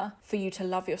easier for you to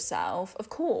love yourself. Of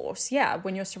course, yeah,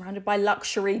 when you're surrounded by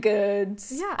luxury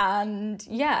goods. Yeah. And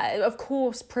yeah, of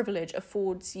course, privilege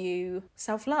affords you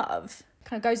self-love.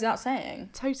 Kind of goes without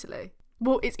saying. Totally.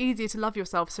 Well, it's easier to love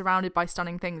yourself surrounded by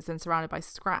stunning things than surrounded by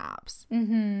scraps.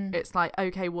 Mm-hmm. It's like,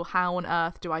 okay, well, how on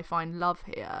earth do I find love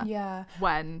here? Yeah.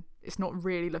 When it's not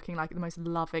really looking like the most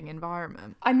loving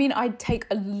environment. I mean, I take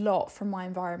a lot from my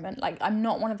environment. Like, I'm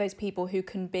not one of those people who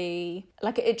can be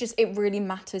like, it really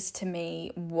matters to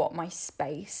me what my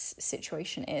space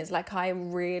situation is. Like, I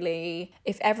really,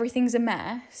 if everything's a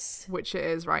mess, which it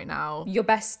is right now, you're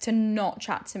best to not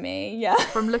chat to me. Yeah.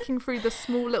 From looking through the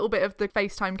small little bit of the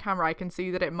FaceTime camera, I can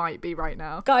see that it might be right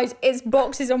now. Guys, it's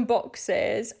boxes on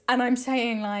boxes. And I'm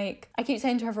saying, like, I keep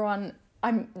saying to everyone,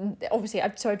 I've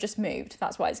just moved.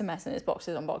 That's why it's a mess and it's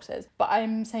boxes on boxes. But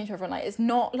I'm saying to everyone, like, it's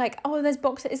not like, oh, there's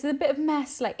boxes. It's a bit of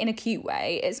mess, like, in a cute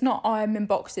way. It's not, oh, I'm in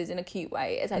boxes in a cute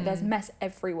way. It's like, there's mess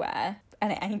everywhere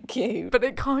and it ain't cute. But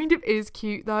it kind of is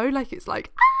cute, though. Like, it's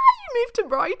like, you moved to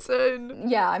Brighton.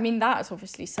 Yeah, I mean, that's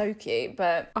obviously so cute,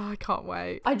 but... Oh, I can't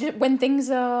wait. When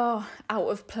things are out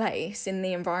of place in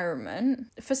the environment,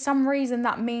 for some reason,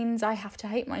 that means I have to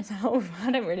hate myself.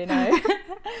 I don't really know.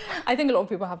 I think a lot of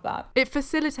people have that. It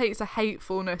facilitates a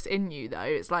hatefulness in you, though.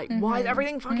 It's like, why is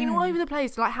everything fucking all over the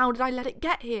place? Like, how did I let it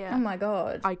get here? Oh my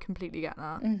God. I completely get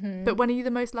that. But when are you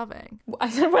the most loving?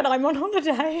 When I'm on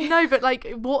holiday. No, but like,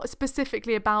 what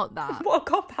specifically about that? What a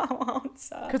cop-out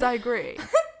answer. Because I agree.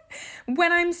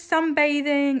 When I'm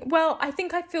sunbathing, well, I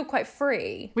think I feel quite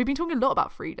free. We've been talking a lot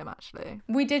about freedom, actually.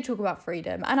 We did talk about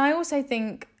freedom. And I also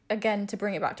think, again, to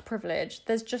bring it back to privilege,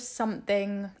 there's just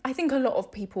something, I think a lot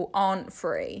of people aren't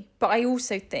free, but I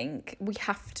also think we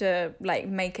have to like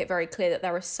make it very clear that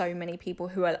there are so many people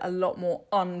who are a lot more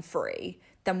unfree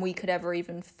than we could ever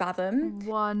even fathom.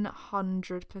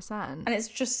 100%. And it's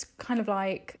just kind of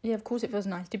like, yeah, of course it feels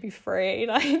nice to be free.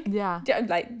 Like, yeah,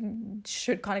 like,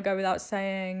 should kind of go without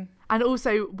saying. And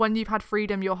also, when you've had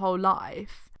freedom your whole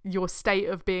life, your state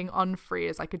of being unfree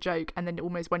is like a joke. And then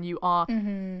almost when you are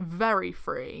very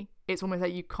free, it's almost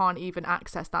like you can't even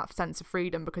access that sense of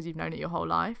freedom because you've known it your whole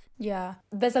life. Yeah.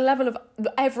 There's a level of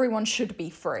everyone should be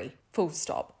free. Full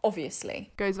stop,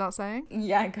 obviously. Goes without saying?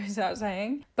 Yeah, it goes without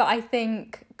saying. But I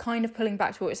think kind of pulling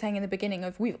back to what we were saying in the beginning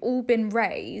of we've all been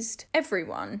raised,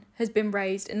 everyone has been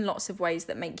raised in lots of ways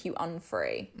that make you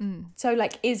unfree. So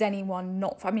like, is anyone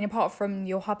not, I mean, apart from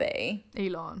your hubby.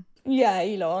 Elon. Yeah,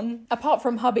 Elon. Apart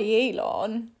from hubby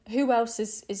Elon, who else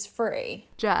is free?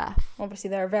 Jeff.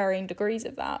 Obviously, there are varying degrees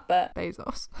of that, but...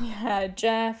 Bezos. Yeah,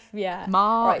 Jeff, yeah.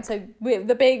 Mark. Right, so we're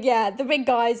the big guys, the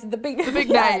big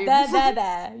yeah, names. They're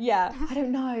there, yeah. I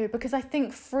don't know, because I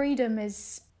think freedom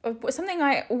is... Something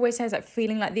I always say is like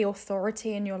feeling like the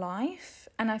authority in your life.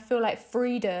 And I feel like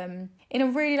freedom, in a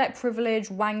really like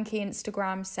privileged, wanky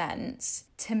Instagram sense,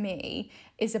 to me,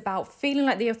 is about feeling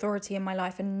like the authority in my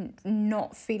life and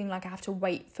not feeling like I have to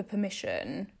wait for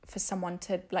permission for someone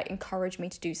to like encourage me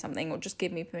to do something or just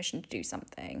give me permission to do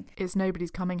something. It's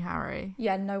nobody's coming, Harry.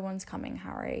 Yeah, no one's coming,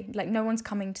 Harry. Like, no one's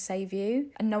coming to save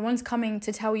you, and no one's coming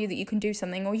to tell you that you can do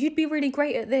something, or you'd be really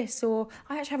great at this, or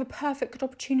I actually have a perfect good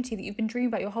opportunity that you've been dreaming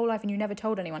about your whole life and you never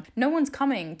told anyone. No one's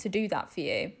coming to do that for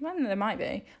you. Well, there might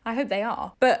be. I hope they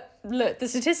are. But look, the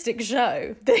statistics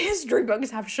show, the history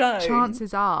books have shown.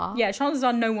 Chances are. Yeah, chances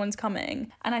are no one's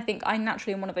coming. And I think I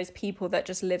naturally am one of those people that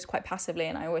just lives quite passively,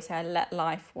 and I always say I let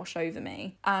life wash over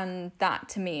me. And that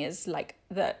to me is like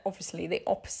obviously the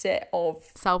opposite of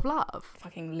self-love,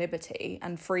 fucking liberty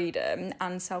and freedom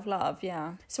and self-love.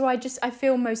 Yeah. So I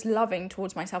feel most loving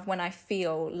towards myself when I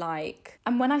feel like,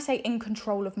 and when I say in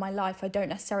control of my life, I don't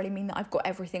necessarily mean that I've got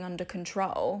everything under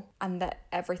control and that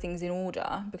everything's in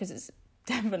order, because it's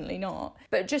definitely not,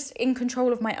 but just in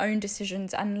control of my own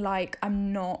decisions, and like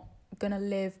I'm not gonna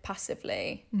live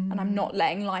passively and I'm not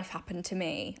letting life happen to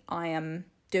me. I am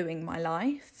doing my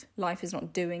life. Life is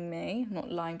not doing me. I'm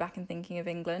not lying back and thinking of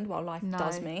England while life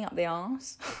does me up the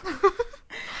arse.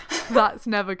 That's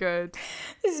never good.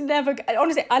 It's never good.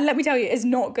 Honestly, let me tell you, it's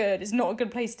not good. It's not a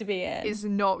good place to be in. It's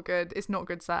not good. It's not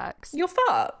good sex. You're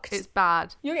fucked. It's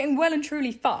bad. You're getting well and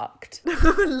truly fucked.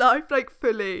 Life like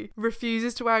fully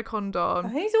refuses to wear a condom.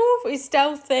 He's awful. He's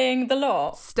stealthing the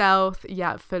lot. Stealth,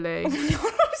 yeah, fully. He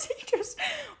just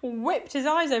whipped his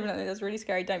eyes open. That's really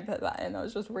scary. Don't put that in. That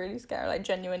was just really scary. Like,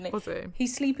 genuinely. Was he?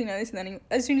 He's sleeping like this, and then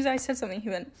as soon as I said something, he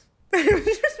went. It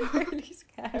was just really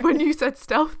scary. When you said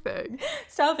stealthing,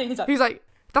 he's like,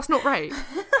 that's not rape.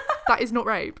 That is not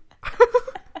rape.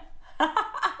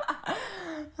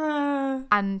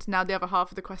 And now the other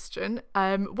half of the question.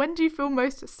 When do you feel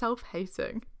most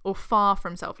self-hating or far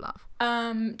from self-love?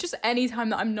 Just any time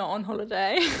that I'm not on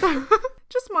holiday.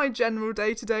 Just my general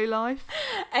day-to-day life.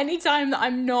 Any time that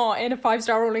I'm not in a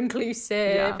 5-star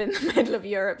all-inclusive in the middle of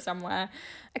Europe somewhere.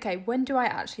 Okay, when do I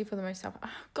actually feel the most self? Oh,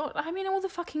 God, I mean all the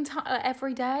fucking time, like,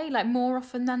 every day, like more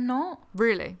often than not.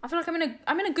 Really? I feel like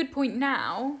I'm in a good point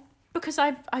now because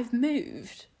I've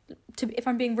moved. If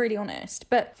I'm being really honest,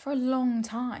 but for a long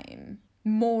time,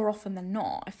 more often than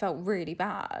not, I felt really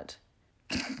bad.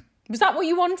 Was that what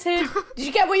you wanted? Did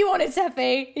you get what you wanted,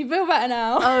 Steffi? You feel better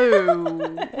now?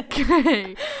 Oh,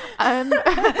 okay. Was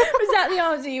that the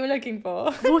answer you were looking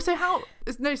for? Well, so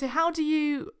how do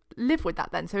you live with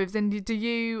that then? So do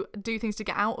you do things to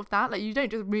get out of that? Like, you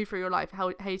don't just move through your life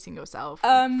hating yourself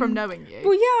from knowing you.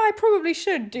 Well, yeah, I probably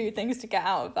should do things to get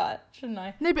out of that, shouldn't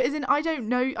I? No, but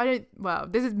well,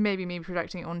 this is maybe me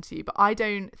projecting it onto you, but I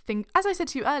don't think, as I said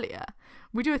to you earlier,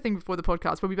 we do a thing before the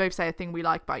podcast where we both say a thing we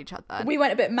like about each other. We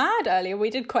went a bit mad earlier. We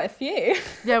did quite a few.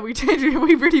 Yeah, we did.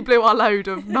 We really blew our load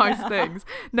of nice things.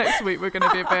 Next week, we're going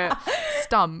to be a bit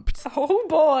stumped. Oh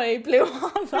boy, blew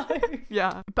our load.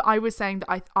 Yeah. But I was saying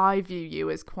that I view you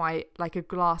as quite like a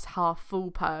glass half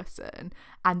full person,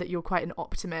 and that you're quite an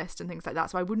optimist and things like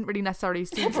that. So I wouldn't really necessarily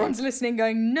see Everyone's listening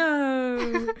going,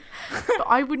 no. But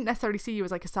I wouldn't necessarily see you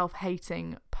as like a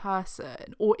self-hating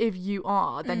person. Or if you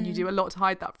are, then you do a lot to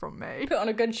hide that from me. Put on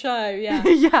a good show, yeah.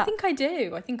 Yeah. I think I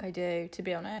do, to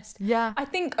be honest. Yeah. I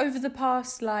think over the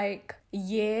past like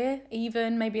year,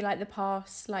 even maybe like the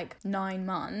past like 9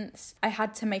 months, I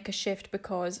had to make a shift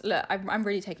because look, I'm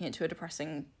really taking it to a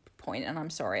depressing point, and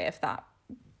I'm sorry if that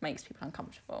makes people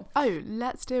uncomfortable. Oh,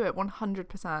 let's do it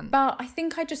 100%. But I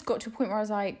think I just got to a point where I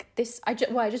was like, I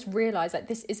just realised like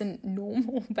this isn't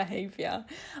normal behaviour,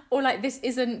 or like this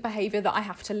isn't behaviour that I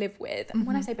have to live with. And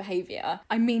when I say behaviour,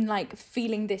 I mean like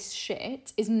feeling this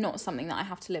shit is not something that I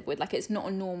have to live with. Like, it's not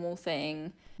a normal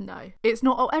thing. No, it's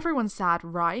not. Oh, everyone's sad,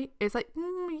 right? It's like,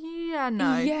 yeah,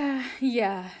 no. Yeah.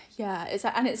 It's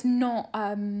like, and it's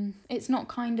not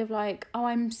kind of like, oh,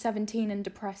 I'm 17 and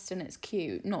depressed and it's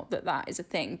cute. Not that is a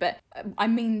thing, but I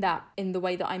mean that in the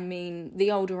way that I mean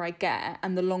the older I get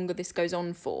and the longer this goes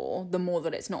on for, the more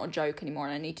that it's not a joke anymore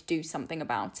and I need to do something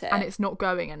about it. And it's not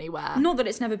going anywhere. Not that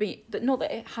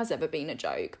it has ever been a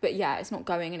joke, but yeah, it's not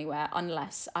going anywhere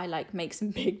unless I like make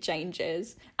some big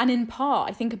changes. And in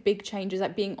part, I think a big change is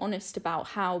like being honest about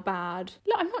how bad.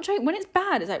 Look, I'm not joking. When it's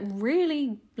bad, it's like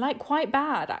really like quite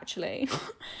bad actually.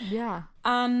 Yeah.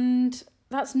 And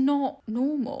that's not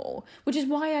normal, which is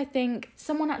why I think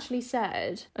someone actually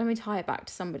said, let me tie it back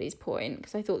to somebody's point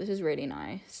because I thought this was really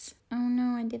nice. Oh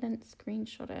no, I didn't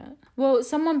screenshot it. Well,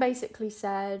 someone basically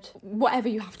said, whatever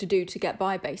you have to do to get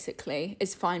by basically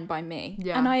is fine by me.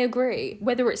 Yeah. And I agree.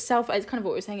 Whether it's it's kind of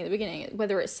what we were saying at the beginning,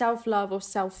 whether it's self-love or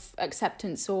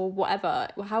self-acceptance or whatever,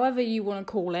 however you want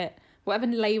to call it, whatever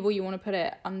label you want to put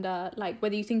it under, like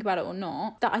whether you think about it or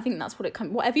not, that I think that's what it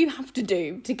comes. Whatever you have to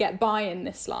do to get by in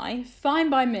this life, fine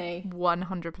by me.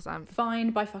 100%. Fine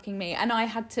by fucking me. And I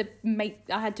had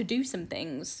to do some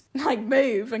things, like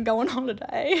move and go on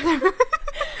holiday.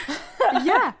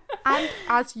 Yeah, and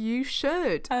as you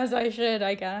should. As I should,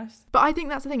 I guess. But I think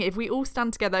that's the thing. If we all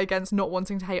stand together against not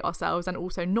wanting to hate ourselves and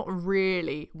also not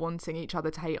really wanting each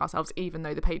other to hate ourselves, even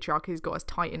though the patriarchy's got us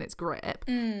tight in its grip.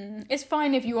 It's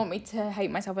fine if you want me to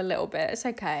hate myself a little bit. It's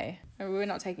okay. We're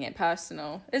not taking it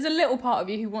personal. There's a little part of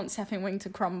you who wants Effing Wing to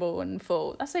crumble and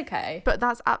fall. That's okay. But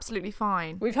that's absolutely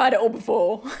fine. We've heard it all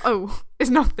before. Oh,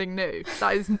 it's nothing new.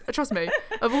 That is, trust me,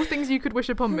 of all things you could wish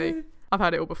upon me, I've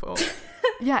had it all before.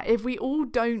 Yeah, if we all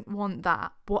don't want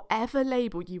that, whatever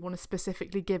label you want to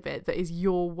specifically give it that is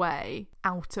your way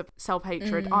out of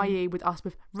self-hatred, i.e. with us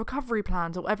with recovery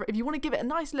plans or whatever, if you want to give it a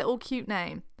nice little cute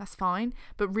name, that's fine.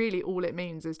 But really all it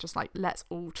means is just like, let's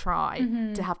all try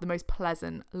to have the most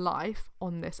pleasant life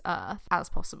on this earth as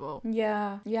possible.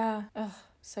 Yeah. Ugh.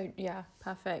 So yeah,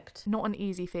 perfect. Not an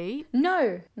easy feat.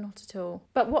 No, not at all.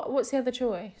 But what's the other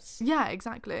choice? Yeah,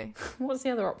 exactly. What's the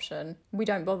other option? We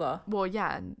don't bother. Well,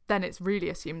 yeah, and then it's really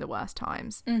assume the worst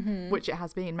times, which it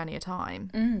has been many a time.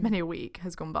 Many a week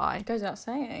has gone by. It goes without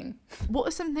saying. What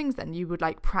are some things then you would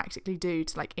like practically do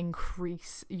to like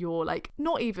increase your like,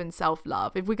 not even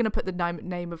self-love, if we're going to put the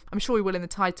name of, I'm sure we will in the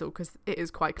title because it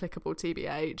is quite clickable,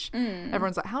 TBH.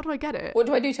 Everyone's like, how do I get it? What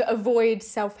do I do to avoid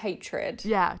self-hatred?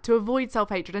 Yeah, to avoid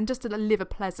self-hatred and just to live a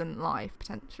pleasant life,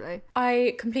 potentially.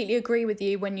 I completely agree with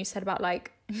you when you said about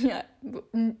like, yeah,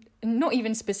 not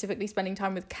even specifically spending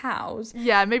time with cows.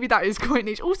 Yeah, maybe that is quite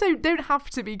niche. Also, don't have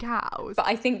to be cows. But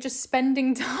I think just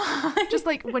spending time. Just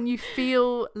like when you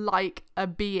feel like a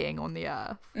being on the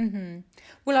earth.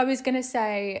 Well, I was going to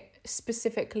say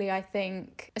specifically, I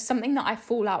think something that I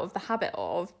fall out of the habit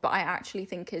of, but I actually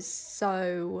think is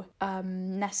so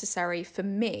necessary for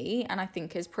me, and I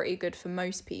think is pretty good for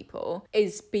most people,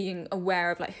 is being aware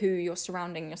of like who you're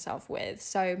surrounding yourself with.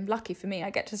 So lucky for me, I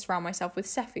get to surround myself with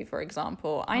Seffi, for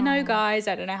example. I know, guys,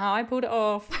 I don't know how I pulled it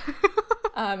off.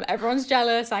 Everyone's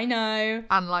jealous, I know.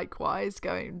 And likewise,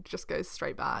 just goes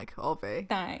straight back, Ovi.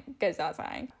 That goes without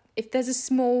saying. If there's a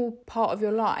small part of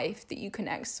your life that you can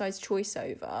exercise choice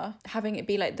over, having it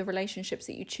be like the relationships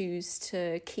that you choose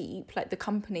to keep, like the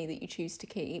company that you choose to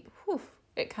keep,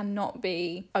 it cannot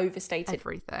be overstated.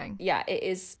 Everything. Yeah, it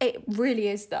is. It really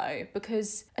is though,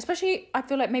 because especially I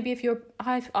feel like maybe if you're,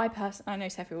 I know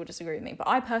Seffi will disagree with me, but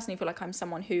I personally feel like I'm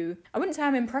someone who, I wouldn't say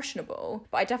I'm impressionable,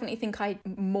 but I definitely think I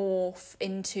morph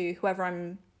into whoever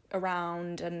I'm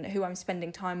around and who I'm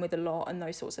spending time with a lot and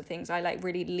those sorts of things. I like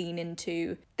really lean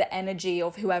into the energy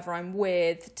of whoever I'm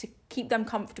with to keep them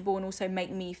comfortable and also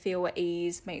make me feel at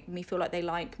ease, make me feel like they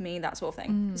like me, that sort of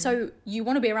thing. So you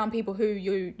want to be around people who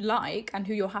you like and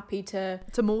who you're happy to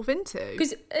morph into.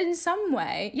 Because in some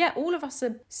way, yeah, all of us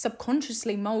are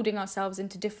subconsciously moulding ourselves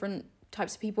into different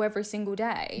types of people every single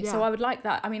day. Yeah. So I would like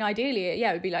that. I mean, ideally,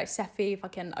 yeah, it would be like Seffi,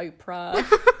 fucking Oprah.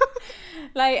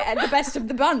 Like the best of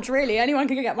the bunch, really. Anyone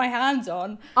can get my hands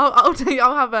on. I'll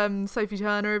have Sophie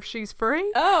Turner if she's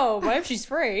free. Oh, well, if she's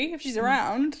free, if she's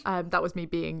around. That was me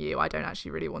being you. I don't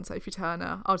actually really want Sophie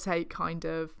Turner. I'll take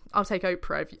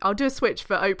Oprah. I'll do a switch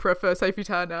for Oprah for Sophie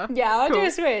Turner. Yeah, I'll do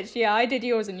a switch. Yeah, I did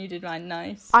yours and you did mine.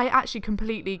 Nice. I actually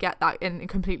completely get that and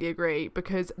completely agree,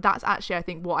 because that's actually, I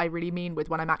think, what I really mean with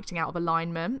when I'm acting out of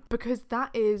alignment, because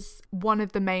that is one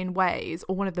of the main ways,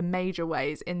 or one of the major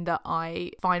ways, in that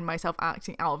I find myself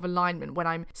acting out of alignment when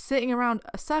I'm sitting around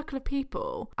a circle of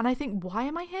people and I think, why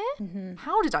am I here?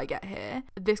 How did I get here?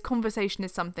 This conversation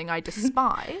is something I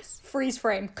despise. Freeze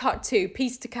frame, cut to,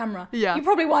 piece to camera. Yeah. You're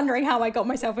probably wondering how I got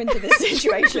myself into this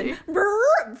situation.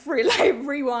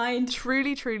 Rewind.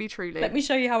 Truly. Let me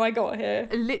show you how I got here.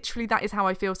 Literally, that is how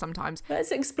I feel sometimes.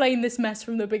 Let's explain this mess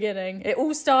from the beginning. It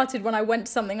all started when I went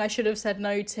to something I should have said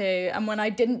no to, and when I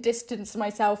didn't distance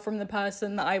myself from the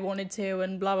person that I wanted to,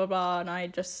 and blah blah blah, and I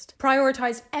just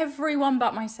prioritized everyone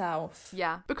but myself.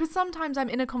 Yeah, because sometimes I'm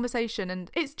in a conversation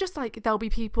and it's just like there'll be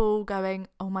people going,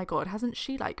 oh my god, hasn't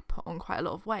she like put on quite a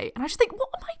lot of weight? And I just think, what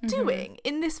am I doing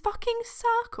in this fucking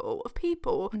circle of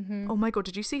people? Oh my god,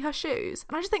 did you see her shoes?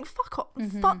 And I just think, fuck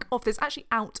off. This actually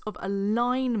out of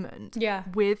alignment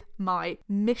with my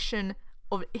mission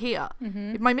of here.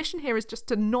 If my mission here is just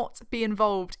to not be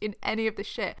involved in any of this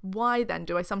shit, why then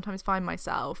do I sometimes find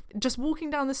myself just walking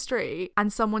down the street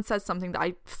and someone says something that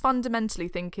I fundamentally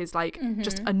think is like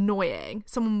just annoying?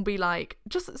 Someone will be like,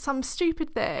 just some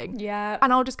stupid thing. Yeah.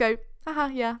 And I'll just go,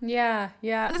 yeah.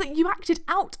 And it's like, you acted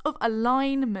out of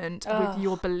alignment with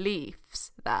your beliefs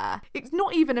there. It's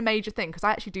not even a major thing, because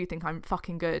I actually do think I'm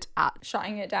fucking good at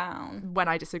shutting it down when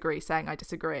I disagree, saying I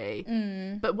disagree.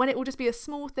 But when it will just be a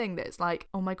small thing that's like,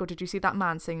 oh my god, did you see that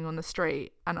man singing on the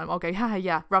street? And I'll go,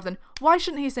 yeah, rather than, why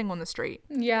shouldn't he sing on the street?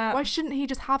 Yeah. Why shouldn't he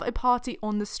just have a party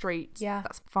on the street? Yeah.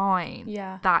 That's fine.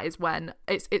 Yeah. That is when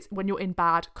it's when you're in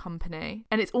bad company.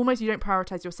 And it's almost, you don't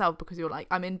prioritize yourself, because you're like,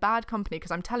 I'm in bad company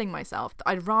because I'm telling myself that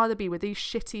I'd rather be with these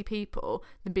shitty people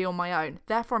than be on my own.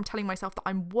 Therefore, I'm telling myself that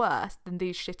I'm worse than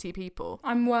these shitty people.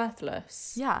 I'm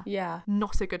worthless. Yeah.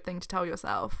 Not a good thing to tell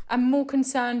yourself. I'm more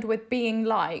concerned with being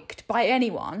liked by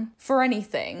anyone for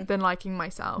anything than liking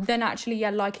myself. Than actually,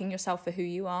 liking yourself for who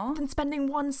you are. Than spending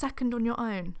 1 second on your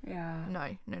own. Yeah.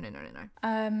 No.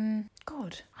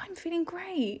 God, I'm feeling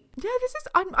great. Yeah,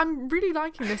 I'm really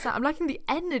liking this. I'm liking the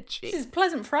energy. This is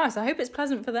pleasant for us. I hope it's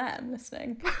pleasant for them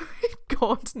listening.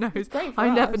 God knows. I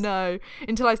never know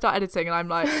until I start editing and I'm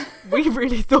like, we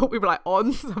really thought we were like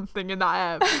on something in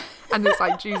that and it's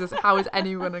like, Jesus, how is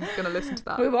anyone going to listen to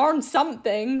that? We were on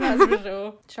something, that's for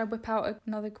sure. Should I whip out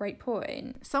another great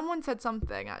point? Someone said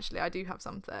something, actually. I do have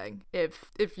something.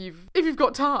 If you've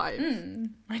got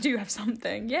time. I do have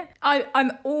something, yeah.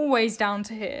 I'm always down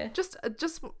to hear. Just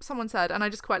someone said, and I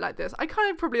just quite like this. I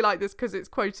kind of probably like this because it's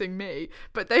quoting me,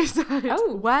 but they said,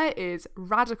 where is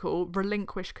radical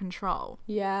relinquish control?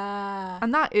 Yeah.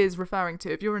 And that is referring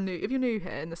to, if you're new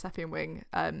here in the Sephian Wing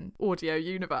audio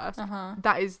universe,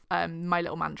 that is my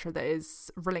little mantra, that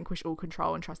is relinquish all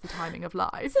control and trust the timing of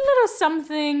life. It's a little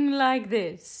something like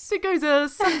this. It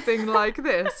goes something like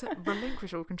this.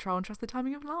 Relinquish all control and trust the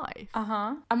timing of life.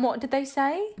 And what did they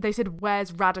say? They said,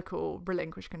 where's radical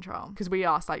relinquish control? Because we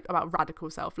asked like about radical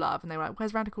self-love, and they were like,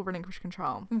 where's radical relinquish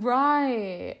control?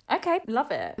 Right. Okay,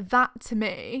 love it. That to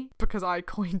me, because I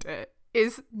coined it,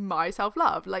 is my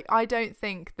self-love. Like, I don't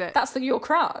think that that's your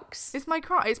crux. It's my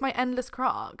crux. It's my endless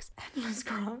crux. Endless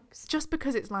crux. Just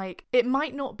because it's like, it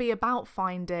might not be about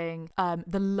finding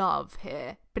the love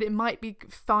here, but it might be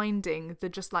finding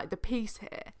the peace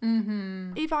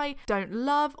here. If I don't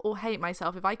love or hate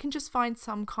myself, if I can just find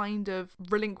some kind of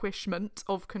relinquishment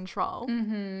of control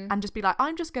and just be like,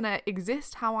 I'm just gonna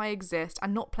exist how I exist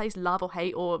and not place love or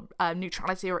hate or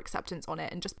neutrality or acceptance on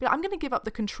it, and just be like, I'm gonna give up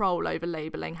the control over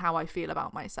labeling how I feel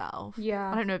about myself.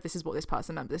 I don't know if this is what this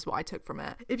person meant, but this is what I took from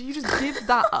it. If you just give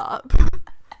that up,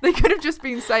 they could have just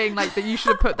been saying like that you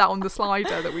should have put that on the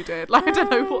slider that we did. Like, I don't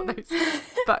know what they said.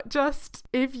 But just,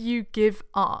 if you give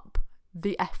up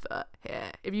the effort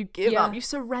here, if you give up, you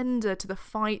surrender to the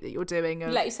fight that you're doing,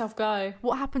 let yourself go,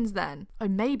 what happens then? Oh,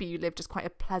 maybe you live just quite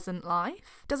a pleasant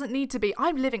life. Doesn't need to be,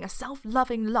 I'm living a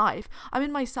self-loving life, I'm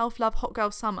in my self-love hot girl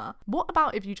summer. What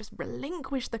about if you just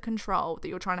relinquish the control that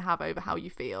you're trying to have over how you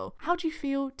feel? How do you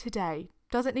feel today?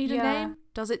 Does it need a name?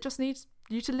 Does it just need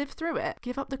you to live through it?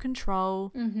 Give up the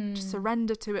control, just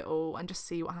surrender to it all and just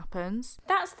see what happens.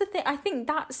 That's the thing. I think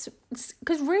that's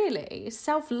because really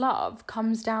self-love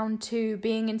comes down to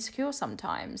being insecure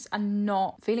sometimes and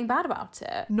not feeling bad about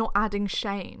it, not adding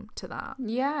shame to that.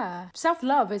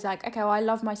 Self-love is like, okay, well, I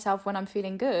love myself when I'm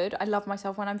feeling good, I love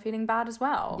myself when I'm feeling bad as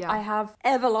well. I have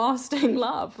everlasting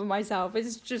love for myself.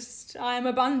 It's just, I am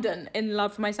abundant in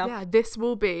love for myself. This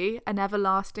will be an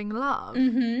everlasting love.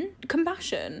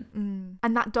 Compassion.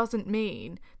 And that doesn't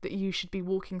mean that you should be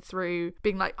walking through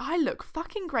being like, I look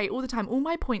fucking great all the time, all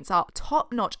my points are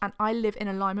top notch and I live in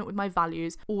alignment with my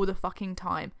values all the fucking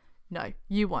time. No,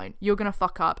 you won't. You're going to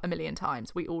fuck up a million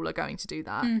times. We all are going to do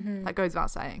that. That goes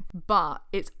without saying. But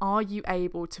it's, are you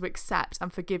able to accept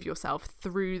and forgive yourself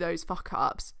through those fuck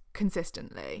ups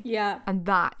consistently? And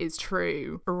that is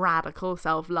true radical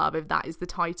self-love, if that is the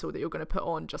title that you're going to put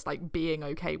on just like being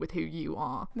okay with who you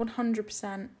are.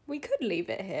 100%. We could leave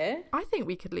it here. I think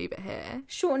we could leave it here.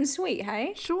 Short and sweet,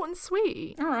 hey? Short and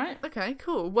sweet. All right. Okay,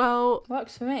 cool. Well,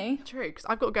 works for me. True, because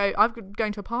I've got to go. I'm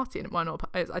going to a party, and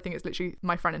I think it's literally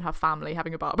my friend and her family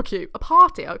having a barbecue. A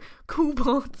party, a cool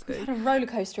party. We've had a roller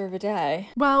coaster of a day.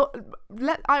 Well,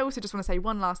 I also just want to say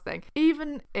one last thing.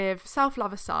 Even if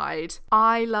self-love aside,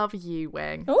 I love you,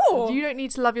 Wing. Ooh. You don't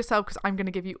need to love yourself because I'm going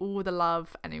to give you all the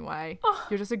love anyway.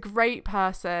 You're just a great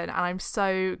person, and I'm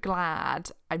so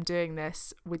glad I'm doing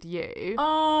this with you. The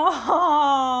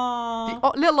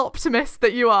little optimist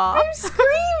that you are. I'm screaming.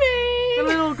 The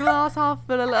little glass half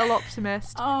full, a little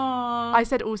optimist. Aww. I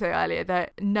said also earlier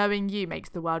that knowing you makes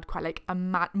the world quite like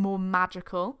more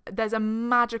magical. There's a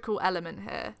magical element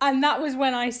here. And that was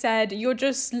when I said, you're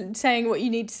just saying what you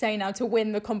need to say now to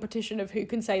win the competition of who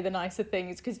can say the nicer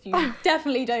things, because you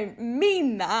definitely don't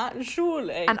mean that,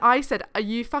 surely. And I said, are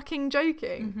you fucking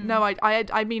joking? No,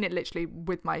 I mean it literally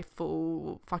with my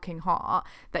full fucking heart,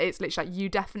 that it's literally like, you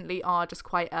definitely are just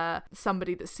quite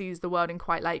somebody that sees the world in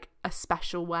quite like a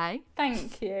special way.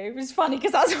 Thank you. It was funny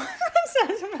because that's what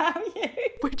everyone says about you.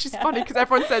 Which is funny because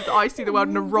everyone says I see the world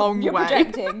in a wrong You're way.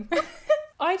 Projecting.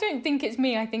 I don't think it's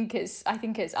me. I think it's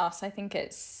us. I think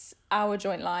it's our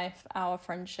joint life, our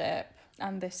friendship,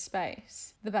 and this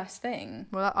space. The best thing.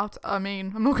 Well, I'm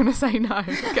not going to say no.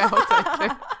 Okay, I'll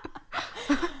take it.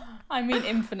 I mean,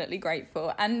 infinitely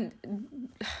grateful. And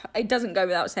it doesn't go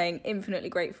without saying infinitely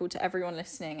grateful to everyone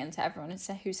listening and to everyone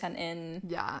who sent in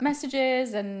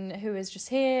messages and who is just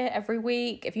here every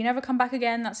week. If you never come back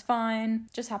again, that's fine.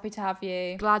 Just happy to have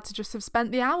you. Glad to just have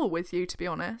spent the hour with you, to be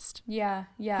honest. Yeah.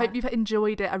 Hope you've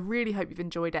enjoyed it. I really hope you've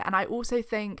enjoyed it. And I also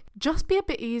think just be a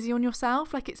bit easy on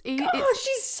yourself. Like, it's easy. Oh,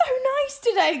 she's so nice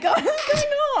today, guys. What's going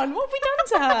on? What have we done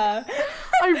to her?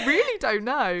 I really don't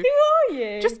know. Who are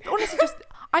you? Just honestly,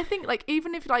 I think like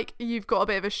even if like you've got a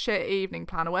bit of a shit evening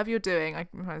plan or whatever you're doing, like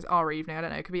it's our evening, I don't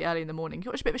know, it could be early in the morning, you've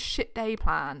got a bit of a shit day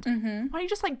planned. Why don't you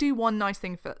just like do one nice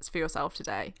thing for yourself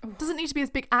today? It doesn't need to be this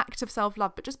big act of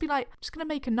self-love, but just be like, just gonna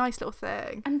make a nice little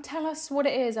thing. And tell us what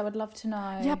it is. I would love to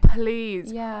know. Yeah,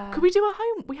 please. Yeah. Could we do a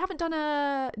home? We haven't done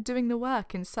a doing the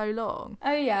work in so long.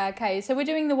 Oh yeah, okay. So we're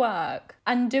doing the work.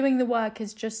 And doing the work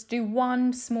is just do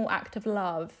one small act of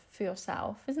love for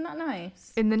yourself. Isn't that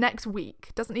nice? In the next week,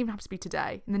 doesn't even have to be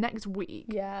today. In the next week,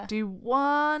 do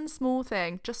one small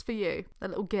thing just for you, a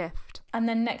little gift. And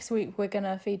then next week we're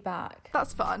gonna feed back.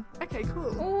 That's fun. Okay,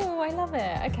 cool. Oh, I love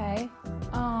it. Okay.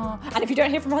 Oh, and if you don't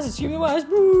hear from us, assume the worst.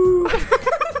 Woo!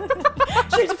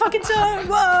 Shoot a fucking turn.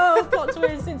 Whoa! Plot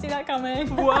twist. Didn't see that coming.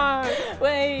 Whoa!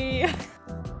 Wait.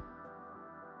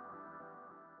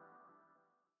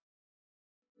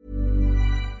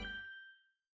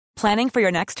 Planning for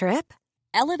your next trip?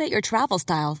 Elevate your travel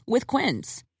style with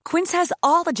Quince. Quince has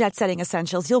all the jet-setting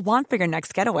essentials you'll want for your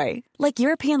next getaway, like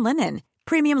European linen,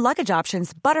 premium luggage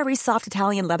options, buttery soft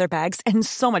Italian leather bags, and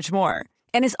so much more.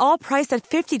 And is all priced at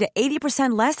 50 to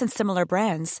 80% less than similar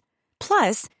brands.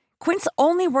 Plus, Quince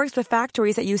only works with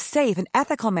factories that use safe and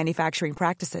ethical manufacturing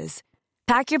practices.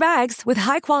 Pack your bags with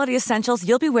high-quality essentials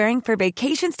you'll be wearing for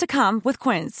vacations to come with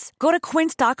Quince. Go to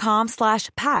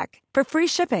quince.com/pack for free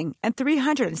shipping and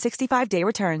 365-day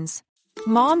returns.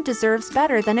 Mom deserves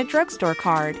better than a drugstore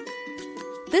card.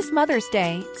 This Mother's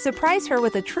Day, surprise her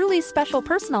with a truly special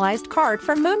personalized card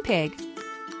from Moonpig.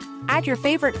 Add your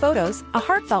favorite photos, a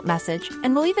heartfelt message,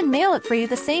 and we'll even mail it for you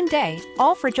the same day,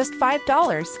 all for just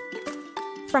 $5.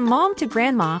 From mom to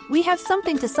grandma, we have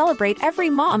something to celebrate every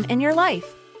mom in your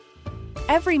life.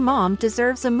 Every mom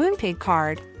deserves a Moonpig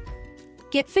card.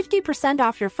 Get 50%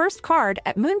 off your first card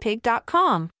at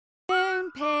moonpig.com.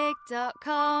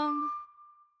 Moonpig.com